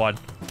through that one.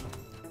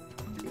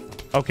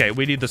 Okay,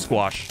 we need the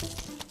squash.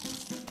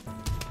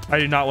 I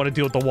do not want to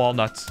deal with the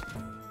walnuts.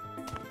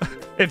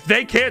 If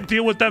they can't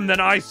deal with them, then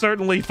I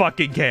certainly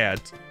fucking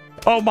can't.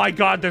 Oh my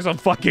god, there's a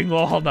fucking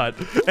walnut.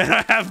 And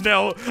I have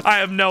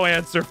no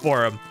answer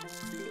for him.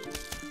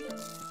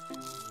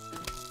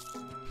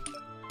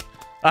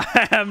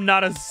 I have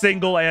not a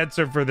single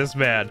answer for this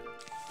man.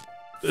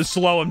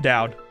 Slow him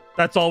down.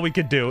 That's all we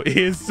can do.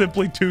 He is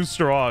simply too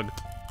strong.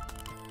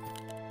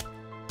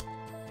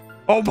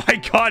 Oh my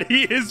god,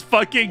 he is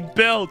fucking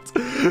built.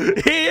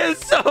 He is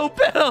so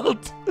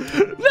built.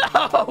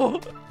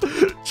 No.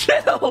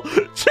 Chill,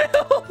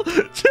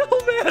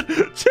 man.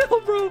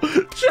 Chill, bro.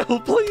 Chill,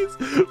 please.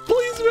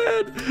 Please,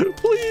 man.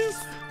 Please.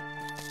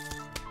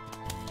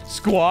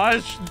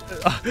 Squash.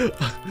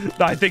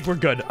 I think we're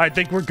good.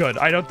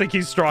 I don't think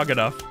he's strong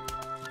enough.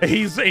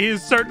 He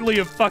is certainly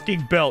a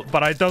fucking built,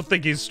 but I don't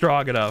think he's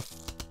strong enough.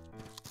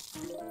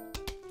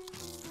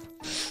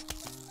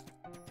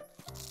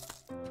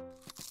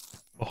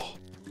 Oh,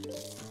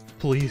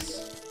 please.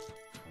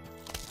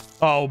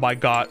 Oh my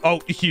god.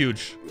 Oh,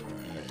 huge.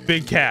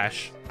 Big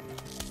cash.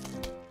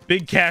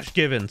 Big cash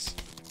givens.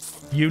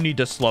 You need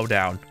to slow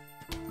down.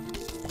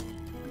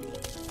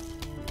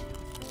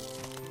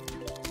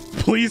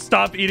 Please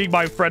stop eating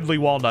my friendly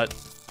walnut.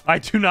 I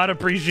do not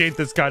appreciate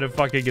this kind of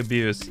fucking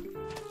abuse.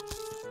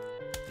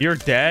 You're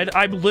dead?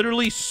 I'm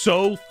literally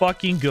so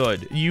fucking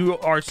good. You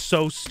are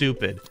so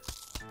stupid.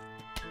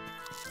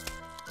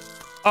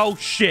 Oh,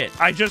 shit.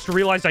 I just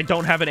realized I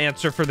don't have an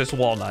answer for this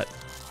walnut.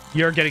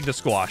 You're getting the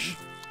squash.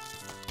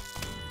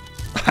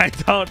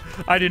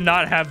 I do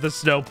not have the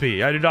snow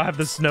pea. I do not have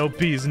the snow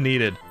peas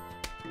needed.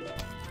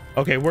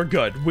 Okay, we're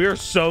good. We're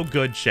so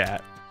good,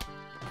 chat.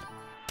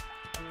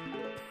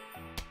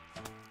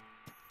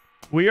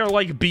 We are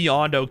like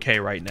beyond okay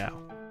right now.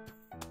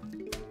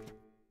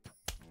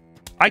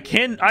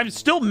 I'm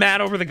still mad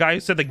over the guy who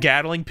said the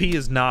Gatling pea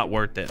is not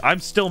worth it. I'm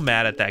still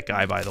mad at that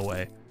guy, by the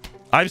way.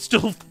 I'm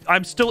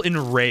still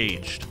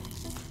enraged.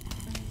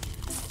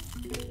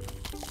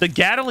 The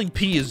Gatling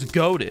pea is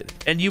goated,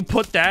 and you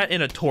put that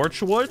in a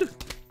torchwood?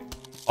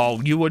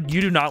 Oh, you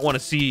do not want to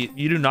see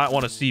me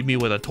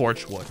with a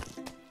torchwood.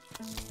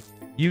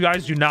 You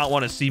guys do not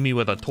want to see me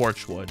with a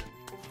torchwood.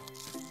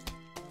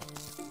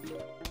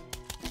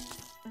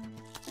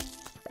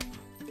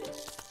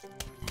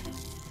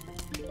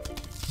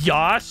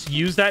 Yas,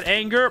 use that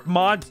anger.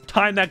 Mod,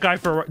 time that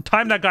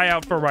guy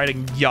out for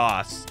writing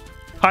Yas.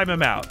 Time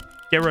him out.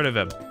 Get rid of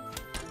him.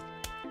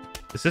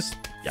 Is this?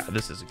 Yeah,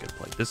 this is a good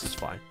play. This is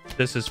fine.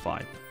 This is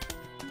fine.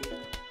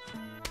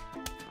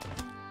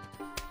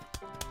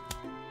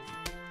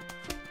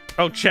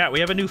 Oh, chat, we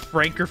have a new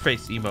Franker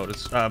face emote.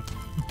 It's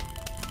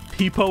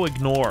Peepo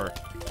ignore.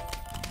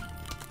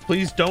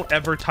 Please don't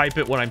ever type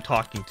it when I'm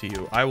talking to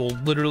you. I will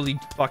literally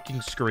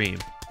fucking scream.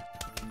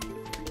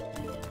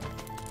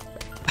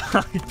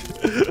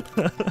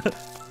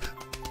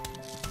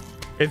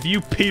 If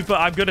you Peepo,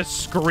 I'm gonna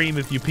scream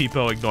if you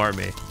Peepo ignore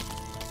me.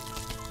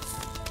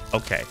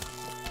 Okay.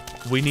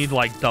 We need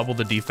like double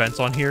the defense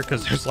on here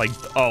because there's like,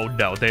 oh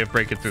no, they have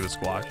broken through the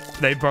squash.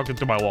 They've broken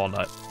through my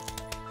walnut.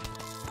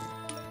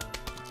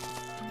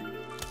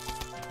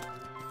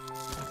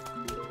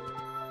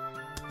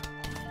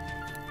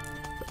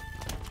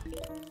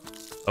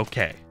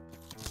 Okay.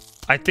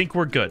 I think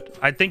we're good.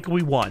 I think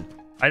we won.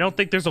 I don't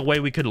think there's a way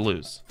we could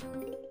lose.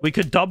 We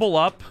could double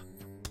up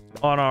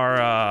on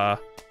our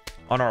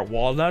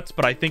walnuts,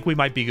 but I think we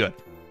might be good.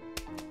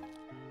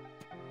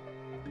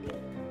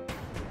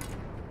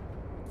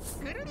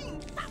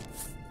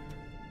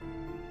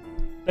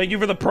 Thank you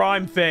for the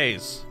Prime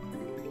phase.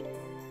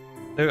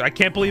 I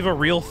can't believe a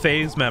real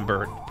phase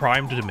member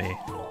primed to me.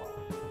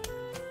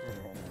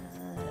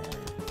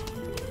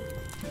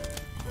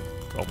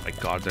 Oh my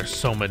god, there's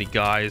so many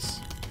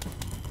guys.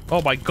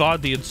 Oh my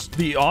god,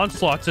 the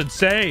onslaught's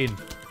insane.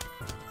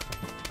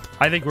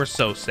 I think we're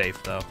so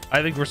safe, though.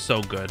 I think we're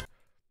so good.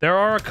 There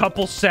are a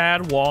couple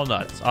sad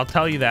walnuts. I'll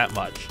tell you that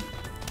much.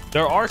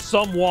 There are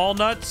some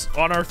walnuts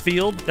on our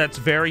field that's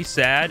very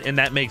sad, and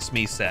that makes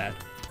me sad.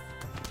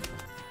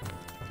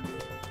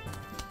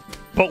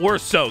 But we're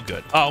so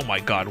good. Oh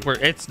my god,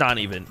 it's not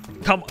even.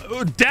 Come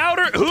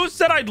Doubter, who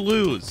said I'd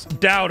lose?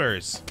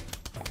 Doubters.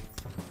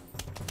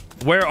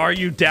 Where are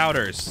you,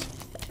 doubters?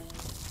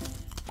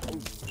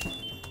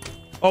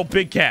 Oh,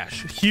 big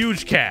cash.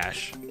 Huge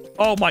cash.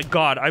 Oh my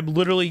god, I'm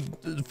literally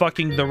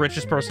fucking the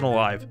richest person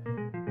alive.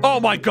 Oh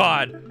my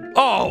god.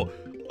 Oh,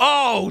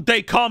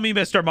 they call me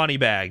Mr.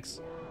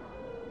 Moneybags.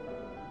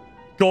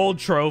 Gold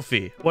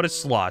trophy. What is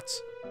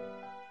slots?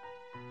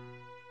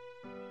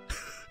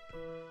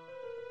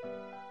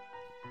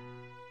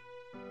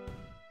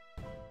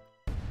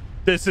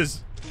 This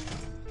is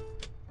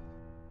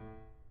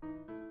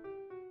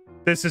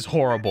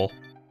horrible.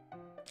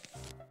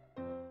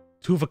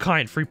 Two of a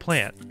kind, free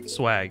plant,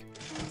 swag.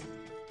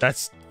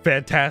 That's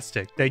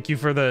fantastic. Thank you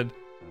for the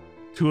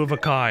two of a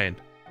kind.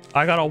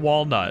 I got a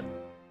walnut.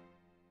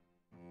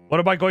 What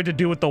am I going to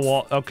do with the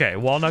wall? Okay,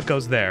 walnut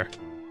goes there.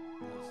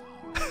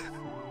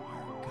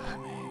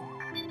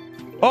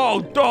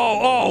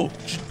 Oh!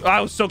 I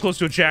was so close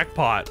to a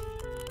jackpot.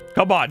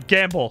 Come on,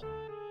 gamble.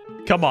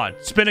 Come on,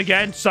 spin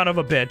again, son of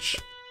a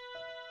bitch.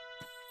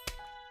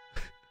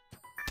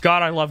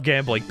 God, I love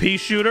gambling. Pea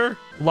shooter,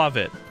 love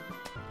it.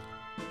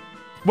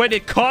 Wait,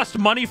 it costs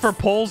money for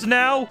pulls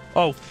now?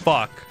 Oh,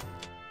 fuck.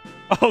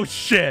 Oh,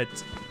 shit.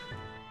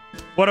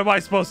 What am I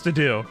supposed to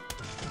do?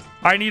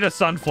 I need a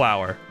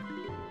sunflower.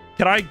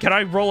 Can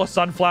I roll a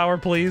sunflower,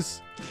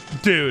 please?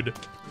 Dude,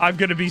 I'm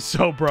gonna be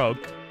so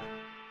broke.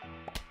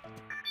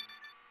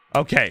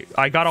 Okay,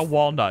 I got a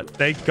walnut.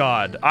 Thank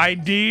God. I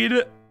need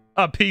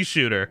a pea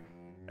shooter.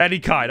 Any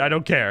kind, I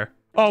don't care.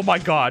 Oh my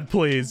god,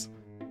 please.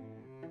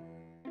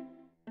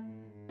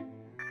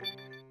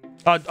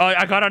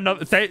 I got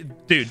another.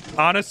 Dude,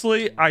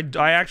 honestly, I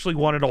actually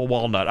wanted a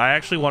walnut. I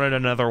actually wanted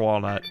another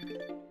walnut.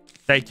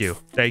 Thank you.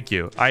 Thank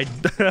you.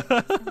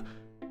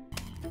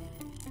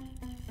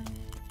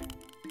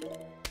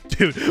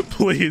 Dude,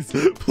 please.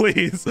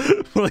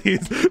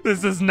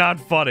 This is not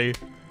funny.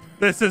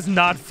 This is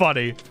not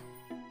funny.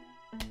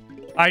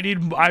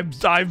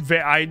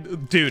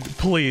 Dude,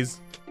 please.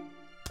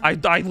 I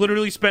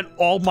literally spent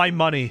all my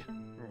money.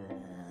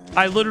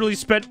 I literally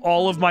spent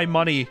all of my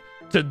money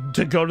to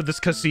go to this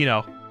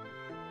casino.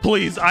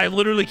 Please, I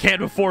literally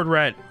can't afford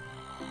rent.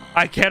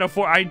 I can't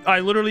afford. I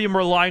literally am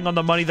relying on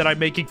the money that I'm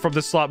making from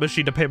the slot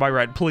machine to pay my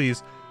rent.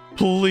 Please.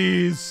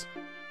 Please.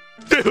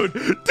 Dude.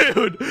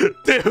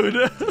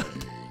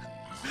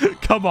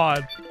 Come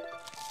on.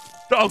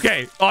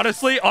 Okay,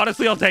 honestly,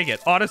 I'll take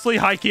it. Honestly,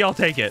 high key, I'll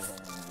take it.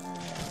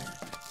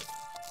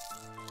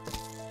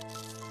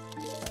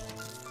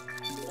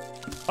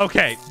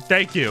 Okay,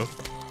 thank you.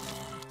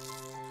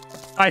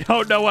 I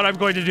don't know what I'm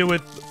going to do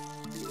with...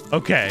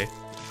 Okay.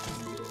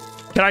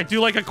 Can I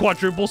do like a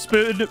quadruple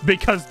spoon?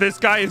 Because this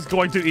guy is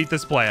going to eat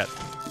this plant.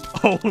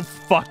 Oh,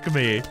 fuck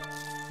me.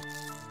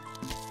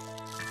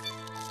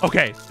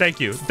 Okay, thank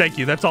you. Thank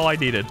you. That's all I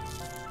needed.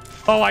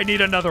 Oh, I need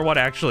another one,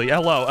 actually.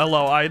 Hello,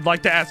 hello. I'd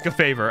like to ask a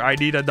favor. I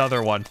need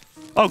another one.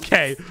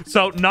 Okay,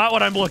 so not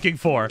what I'm looking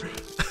for.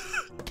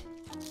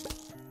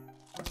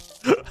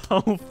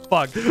 Oh,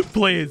 fuck.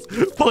 Please,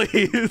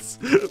 please,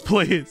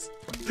 please,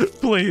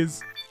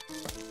 please.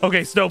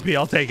 Okay, Snow Pea,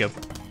 I'll take him.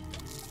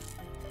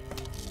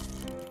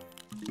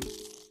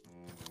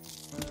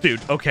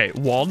 Dude, okay,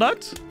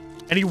 walnut?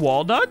 Any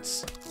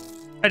walnuts?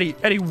 Any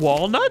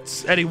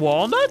walnuts? Any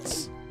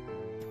walnuts?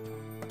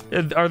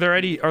 Are there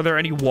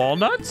any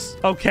walnuts?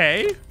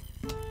 Okay.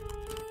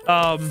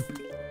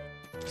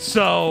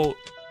 So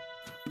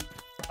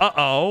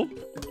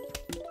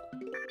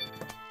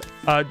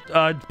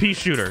pea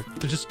shooter.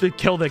 Just to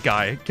kill that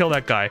guy. Kill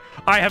that guy.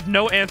 I have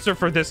no answer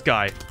for this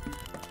guy.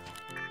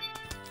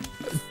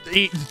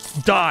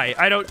 Die.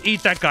 I don't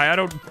eat that guy. I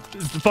don't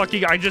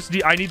fucking I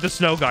need the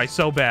snow guy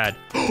so bad.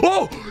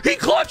 Oh, he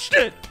clutched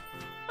it.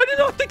 I did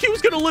not think he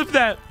was gonna live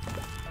that.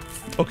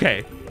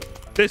 Okay.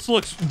 This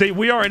looks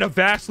we are in a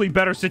vastly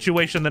better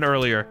situation than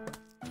earlier.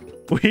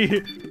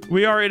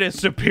 We are in a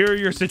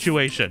superior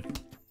situation.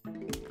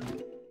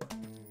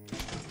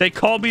 They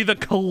call me the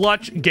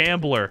clutch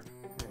gambler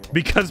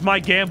because my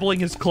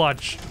gambling is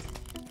clutch.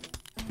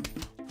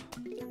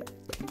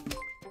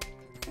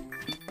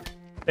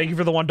 Thank you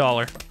for the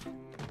 $1.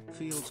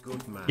 Feels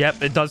good, man.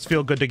 Yep, it does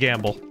feel good to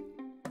gamble.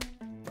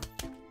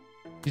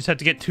 You just have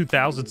to get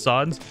 2,000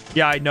 suns.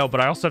 Yeah, I know,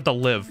 but I also have to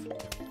live.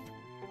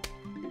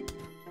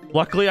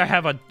 Luckily, I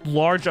have a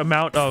large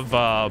amount of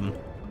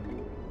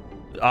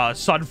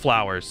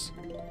sunflowers.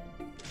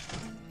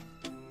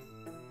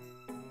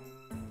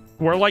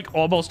 We're like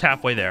almost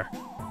halfway there.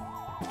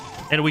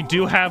 And we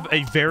do have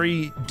a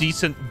very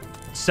decent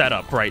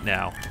setup right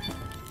now.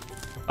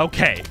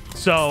 Okay,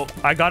 so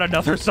I got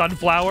another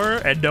sunflower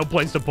and no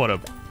place to put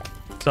him.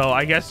 So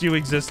I guess you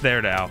exist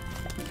there now.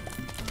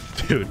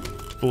 Dude,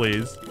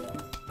 please.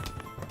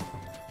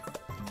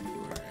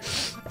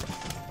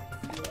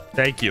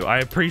 Thank you. I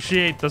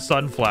appreciate the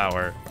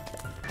sunflower.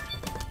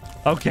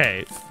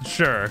 Okay,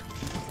 sure.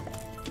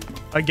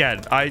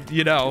 Again,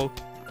 you know,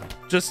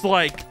 just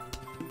like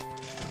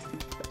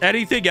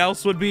anything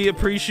else would be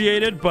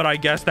appreciated, but I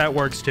guess that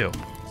works too.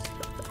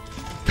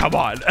 Come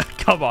on.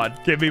 Come on.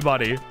 Give me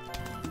money.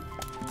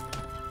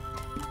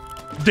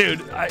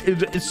 Dude,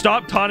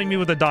 stop taunting me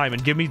with a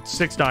diamond. Give me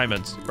 6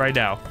 diamonds right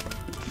now.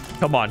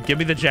 Come on. Give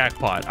me the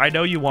jackpot. I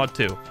know you want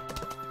to.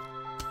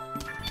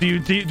 Do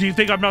you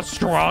think I'm not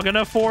strong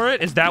enough for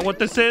it? Is that what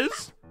this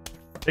is?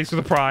 Thanks for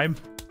the prime.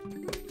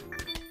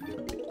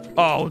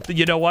 Oh,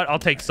 you know what? I'll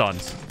take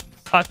suns.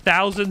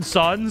 1,000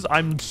 suns?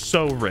 I'm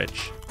so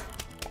rich.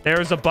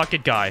 There's a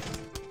bucket guy.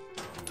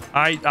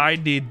 I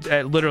need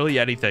literally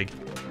anything.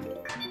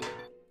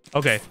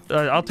 Okay,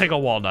 I'll take a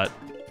walnut.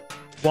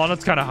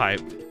 Walnut's kind of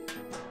hype.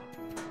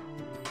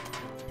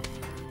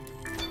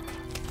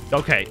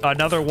 Okay,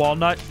 another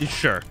walnut?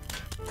 Sure.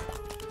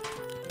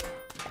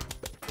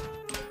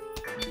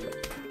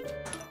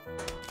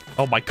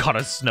 Oh my god,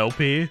 a snow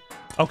pea?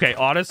 Okay,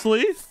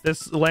 honestly,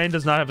 this land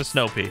does not have a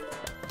snow pea.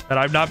 And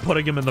I'm not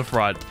putting him in the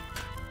front.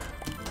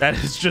 That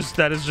is just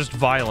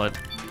violent.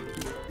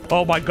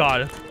 Oh my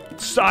god.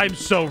 I'm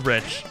so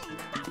rich.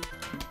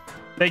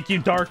 Thank you,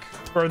 Dark,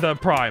 for the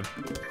prime.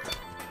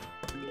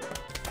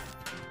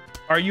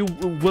 Are you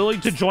willing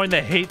to join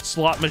the hate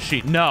slot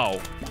machine? No.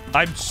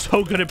 I'm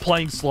so good at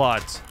playing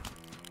slots.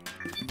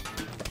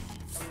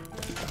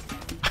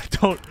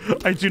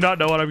 I do not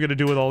know what I'm gonna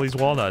do with all these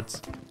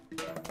walnuts.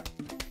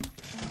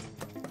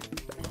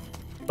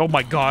 Oh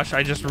my gosh,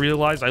 I just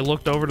realized I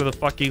looked over to the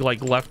fucking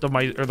like left of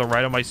my or the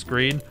right of my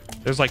screen.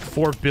 There's like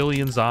 4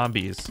 billion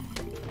zombies.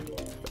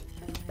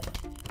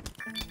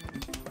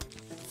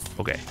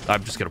 Okay,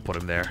 I'm just gonna put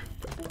him there.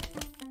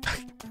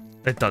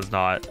 It does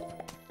not.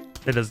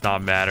 It does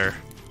not matter.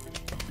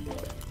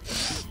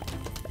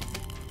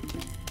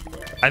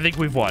 I think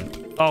we've won.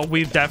 Oh,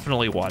 we've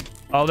definitely won.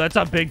 Oh, that's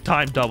a big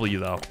time W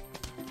though.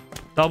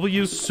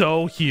 W's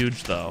so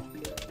huge though.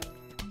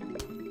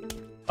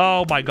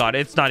 Oh my god,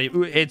 it's not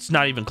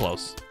even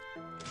close.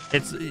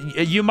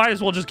 You might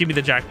as well just give me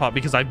the jackpot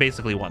because I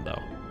basically won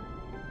though.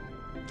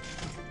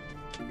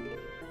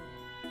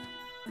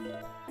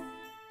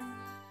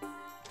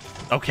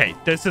 Okay,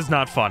 this is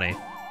not funny.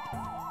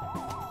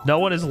 No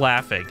one is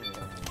laughing.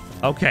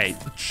 Okay,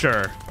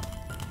 sure.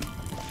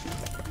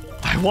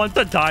 I want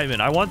the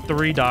diamond. I want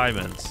 3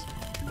 diamonds.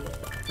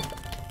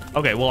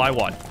 Okay, well, I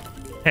won.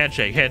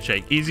 Handshake,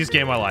 handshake. Easiest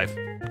game of my life.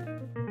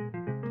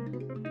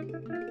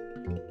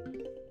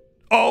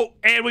 Oh,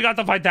 and we got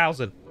the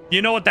 5,000.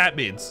 You know what that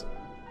means.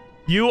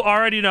 You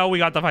already know we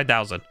got the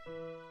 5,000.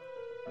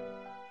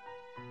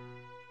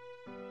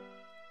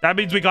 That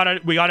means we got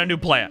a new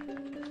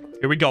plan.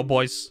 Here we go,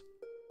 boys.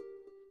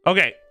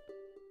 Okay.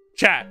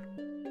 Chat.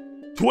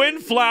 Twin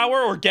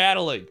Flower or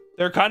Gatling?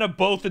 They're kind of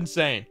both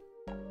insane.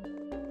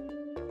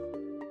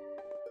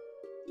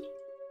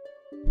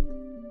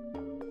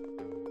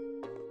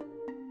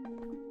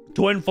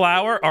 Twin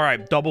Flower? All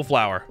right, double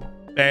flower.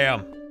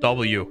 Bam.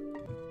 W.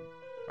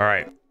 All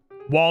right.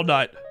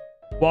 Walnut.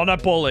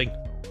 Walnut bowling.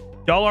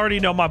 Y'all already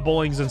know my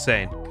bowling's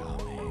insane.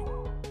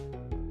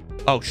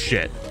 Oh,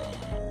 shit.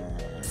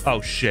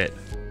 Oh, shit.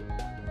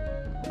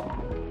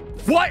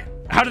 What?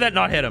 How did that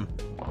not hit him?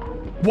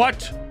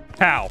 What?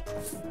 How?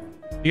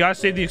 You gotta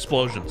save the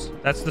explosions.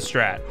 That's the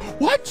strat.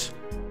 What?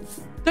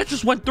 That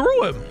just went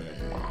through him.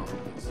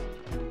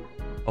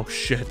 Oh,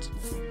 shit.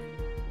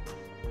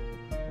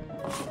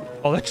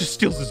 Oh, that just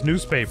steals his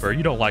newspaper.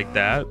 You don't like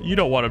that. You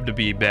don't want him to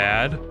be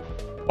bad.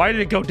 Why did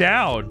it go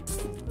down?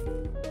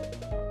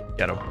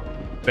 Get him.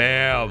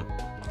 Bam.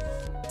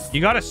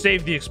 You gotta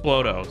save the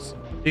explodos.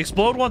 The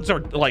explode ones are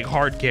like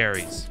hard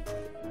carries.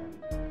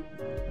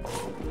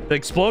 The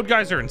explode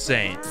guys are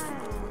insane.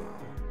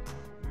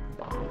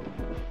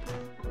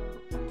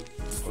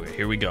 Okay,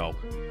 here we go.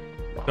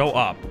 Go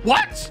up.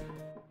 What?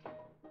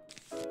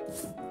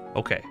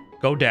 Okay,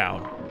 go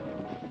down.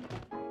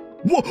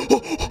 Whoa!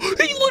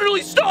 He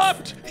literally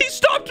stopped! He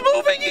stopped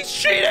moving! He's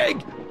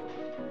cheating!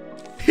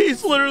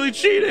 He's literally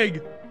cheating!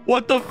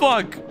 What the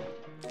fuck?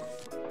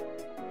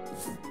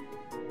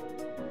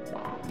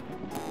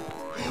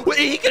 Wait,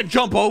 he can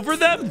jump over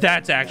them?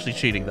 That's actually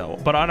cheating though,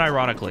 but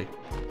unironically.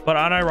 But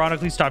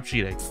unironically, stop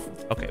cheating.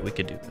 Okay, we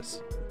can do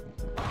this.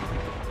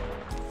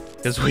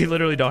 Because we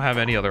literally don't have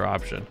any other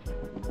option.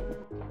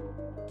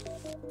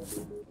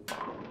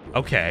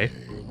 Okay.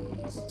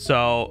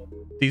 So...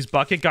 these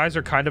bucket guys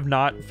are kind of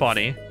not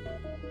funny.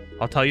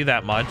 I'll tell you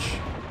that much.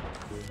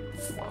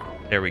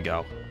 There we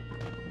go.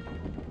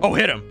 Oh,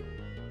 hit him.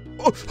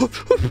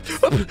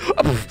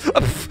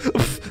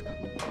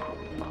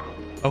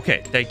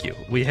 Okay, thank you.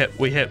 We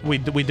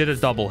did a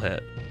double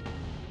hit.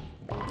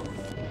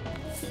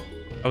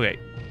 Okay.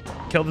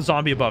 Kill the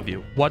zombie above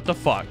you. What the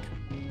fuck?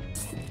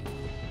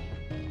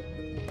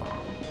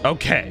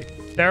 Okay.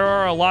 There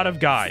are a lot of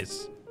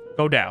guys.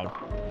 Go down.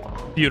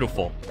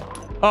 Beautiful.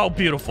 Oh,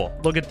 beautiful.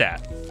 Look at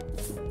that.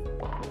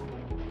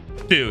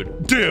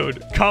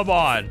 Dude, come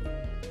on.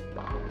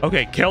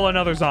 Okay, kill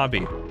another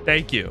zombie.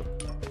 Thank you.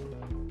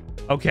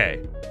 Okay.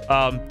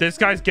 This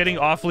guy's getting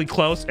awfully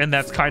close, and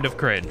that's kind of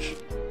cringe.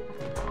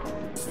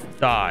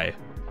 Die.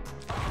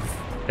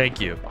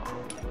 Thank you.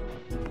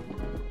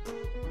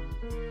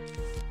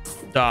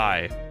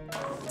 Die.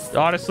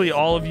 Honestly,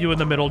 all of you in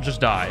the middle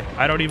just die.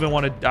 I don't even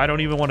want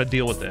to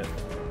deal with it.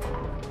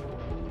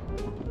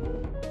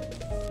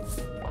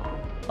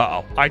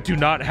 Uh-oh. I do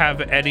not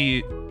have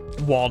any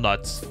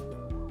walnuts.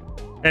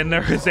 And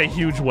there is a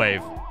huge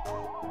wave.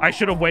 I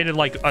should have waited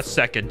like a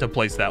second to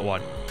place that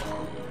one.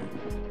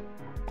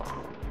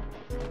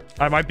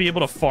 I might be able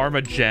to farm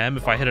a gem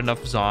if I hit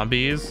enough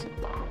zombies.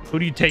 Who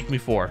do you take me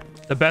for?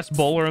 The best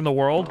bowler in the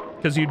world?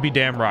 Because you'd be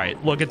damn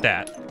right. Look at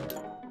that.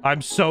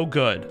 I'm so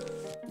good.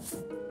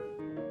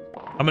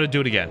 I'm going to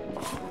do it again.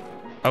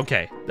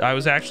 Okay. I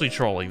was actually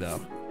trolling, though.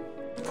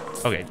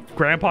 Okay.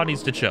 Grandpa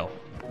needs to chill.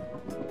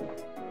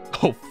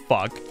 Oh,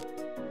 fuck.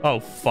 Oh,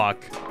 fuck.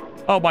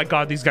 Oh, my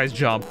God. These guys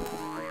jump.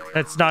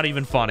 That's not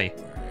even funny.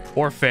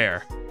 Or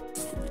fair.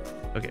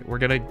 Okay. We're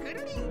going to...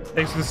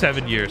 Thanks for the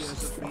 7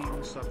 years.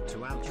 To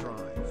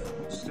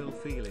Altrive. Still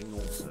feeling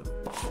awesome.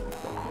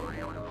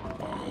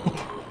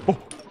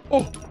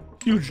 Oh,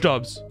 huge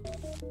dubs.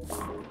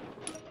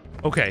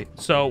 Okay,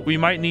 so we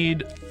might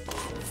need...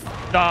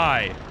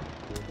 Die.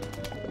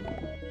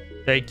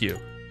 Thank you.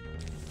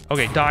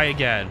 Okay, die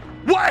again.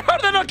 What? How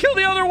did that not kill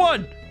the other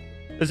one?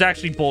 That's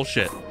actually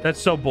bullshit. That's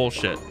so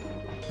bullshit.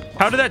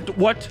 How did that...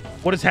 What?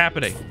 What is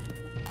happening?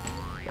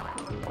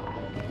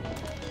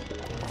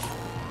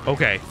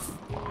 Okay.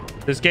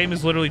 This game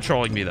is literally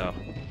trolling me, though.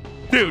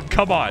 Dude,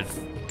 come on.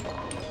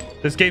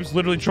 This game's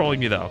literally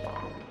trolling me, though.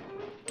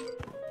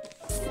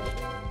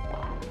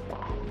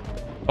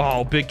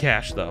 Oh, big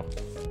cash, though.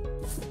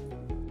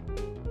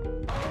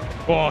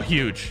 Oh,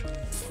 huge.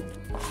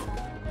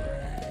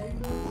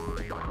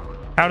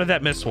 How did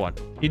that miss one?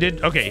 He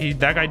did... Okay,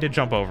 that guy did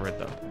jump over it,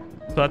 though.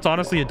 So that's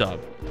honestly a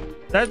dub.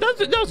 That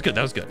was good.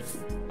 That was good.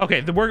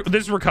 Okay,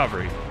 this is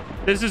recovery.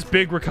 This is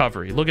big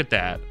recovery. Look at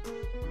that.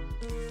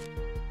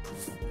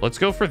 Let's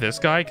go for this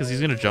guy, because he's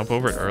going to jump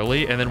over it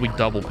early, and then we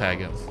double peg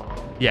him.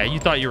 Yeah, you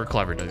thought you were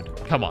clever, dude.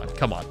 Come on,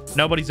 come on.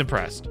 Nobody's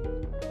impressed.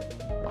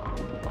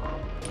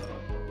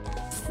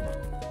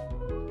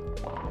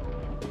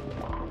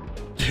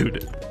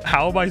 Dude,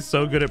 how am I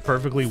so good at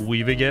perfectly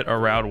weaving it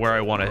around where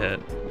I want to hit?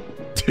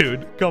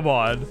 Dude, come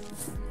on.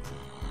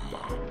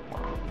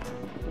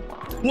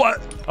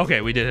 What?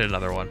 Okay, we did hit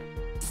another one.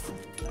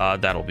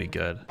 That'll be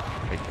good.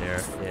 Right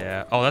there.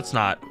 Yeah. Oh, that's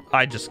not...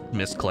 I just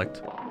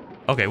misclicked.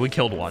 Okay, we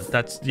killed one.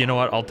 That's... You know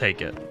what? I'll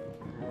take it.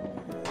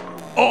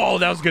 Oh,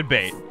 that was good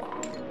bait.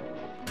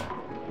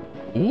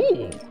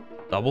 Ooh.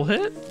 Double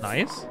hit?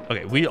 Nice.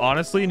 Okay, we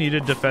honestly need to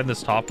defend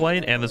this top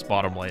lane and this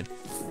bottom lane.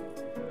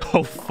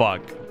 Oh,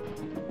 fuck.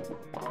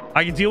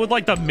 I can deal with,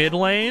 like, the mid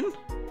lane.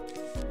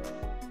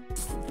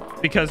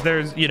 Because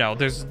there's, you know,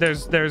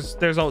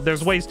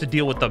 there's ways to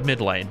deal with the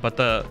mid lane. But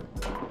the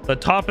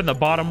top and the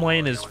bottom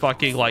lane is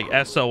fucking, like,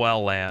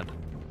 SOL land.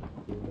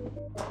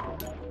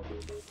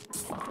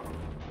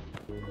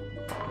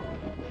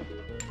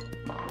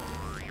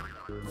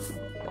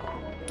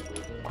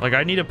 Like,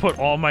 I need to put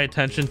all my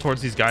attention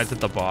towards these guys at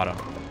the bottom.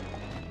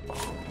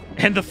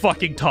 And the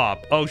fucking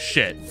top. Oh,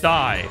 shit.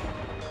 Die.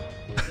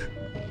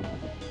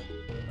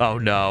 Oh,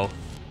 no.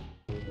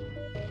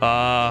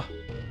 Yeah,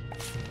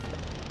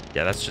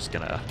 that's just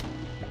gonna...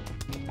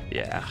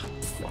 Yeah.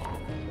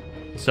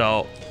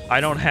 So,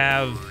 I don't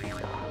have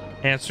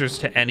answers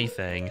to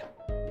anything.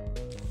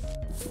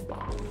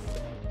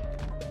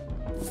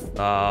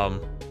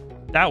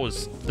 That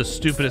was the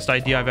stupidest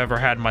idea I've ever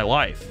had in my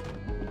life.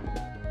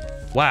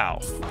 Wow.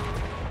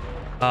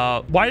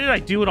 Why did I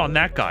do it on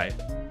that guy?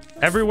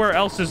 Everywhere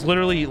else is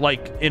literally,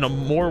 like, in a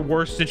more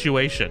worse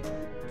situation.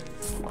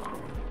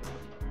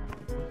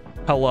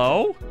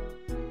 Hello?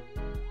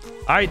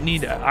 I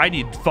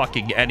need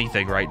fucking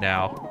anything right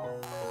now.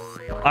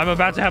 I'm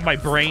about to have my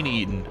brain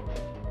eaten.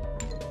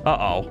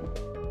 Uh-oh.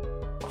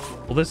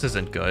 Well, this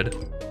isn't good.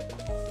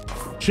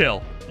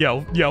 Chill.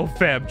 Yo,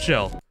 fam,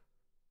 chill.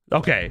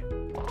 Okay.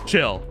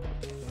 Chill.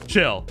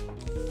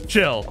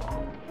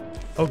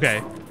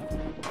 Okay.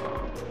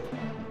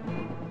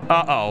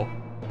 Uh-oh.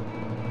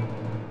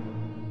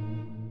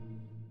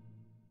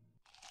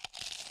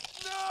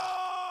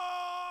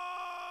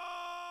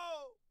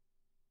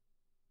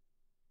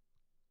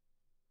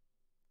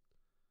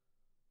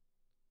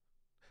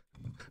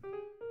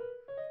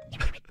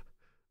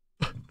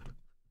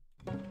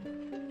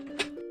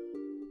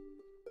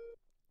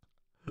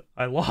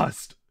 I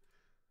lost.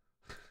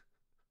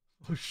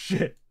 Oh,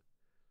 shit.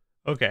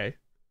 Okay.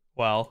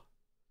 Well,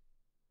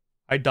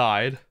 I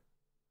died.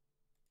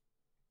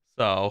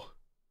 So,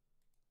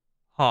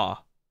 huh.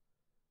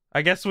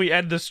 I guess we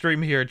end the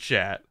stream here,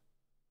 chat.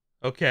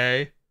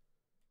 Okay.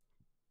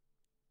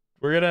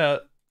 We're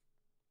gonna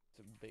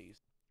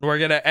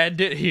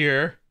end it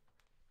here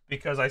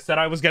because I said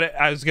I was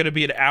gonna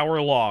be an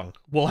hour long.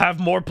 We'll have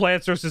more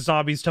Plants vs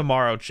Zombies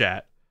tomorrow,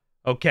 chat.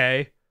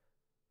 Okay?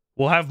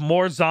 We'll have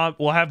more of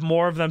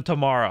them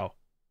tomorrow.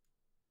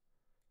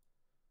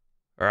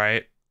 All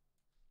right.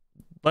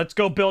 Let's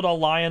go build a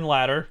lion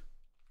ladder.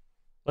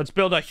 Let's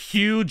build a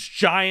huge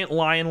giant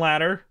lion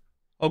ladder.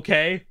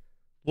 Okay?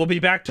 We'll be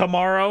back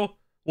tomorrow.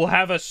 We'll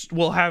have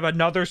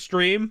another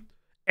stream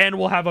and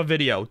we'll have a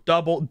video.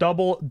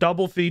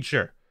 Double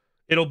feature.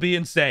 It'll be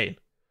insane.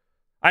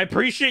 I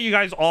appreciate you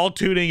guys all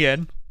tuning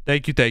in.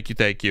 Thank you.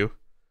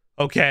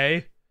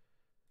 Okay?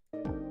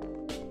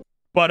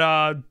 But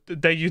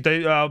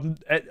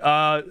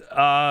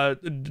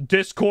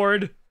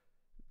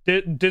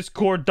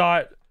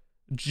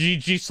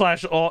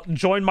discord.gg/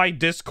 join my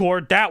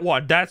Discord.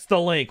 That's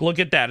the link. Look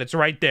at that. It's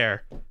right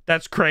there.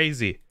 That's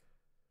crazy.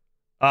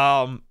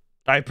 I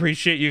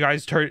appreciate you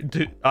guys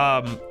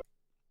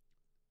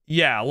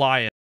yeah,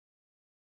 Lion.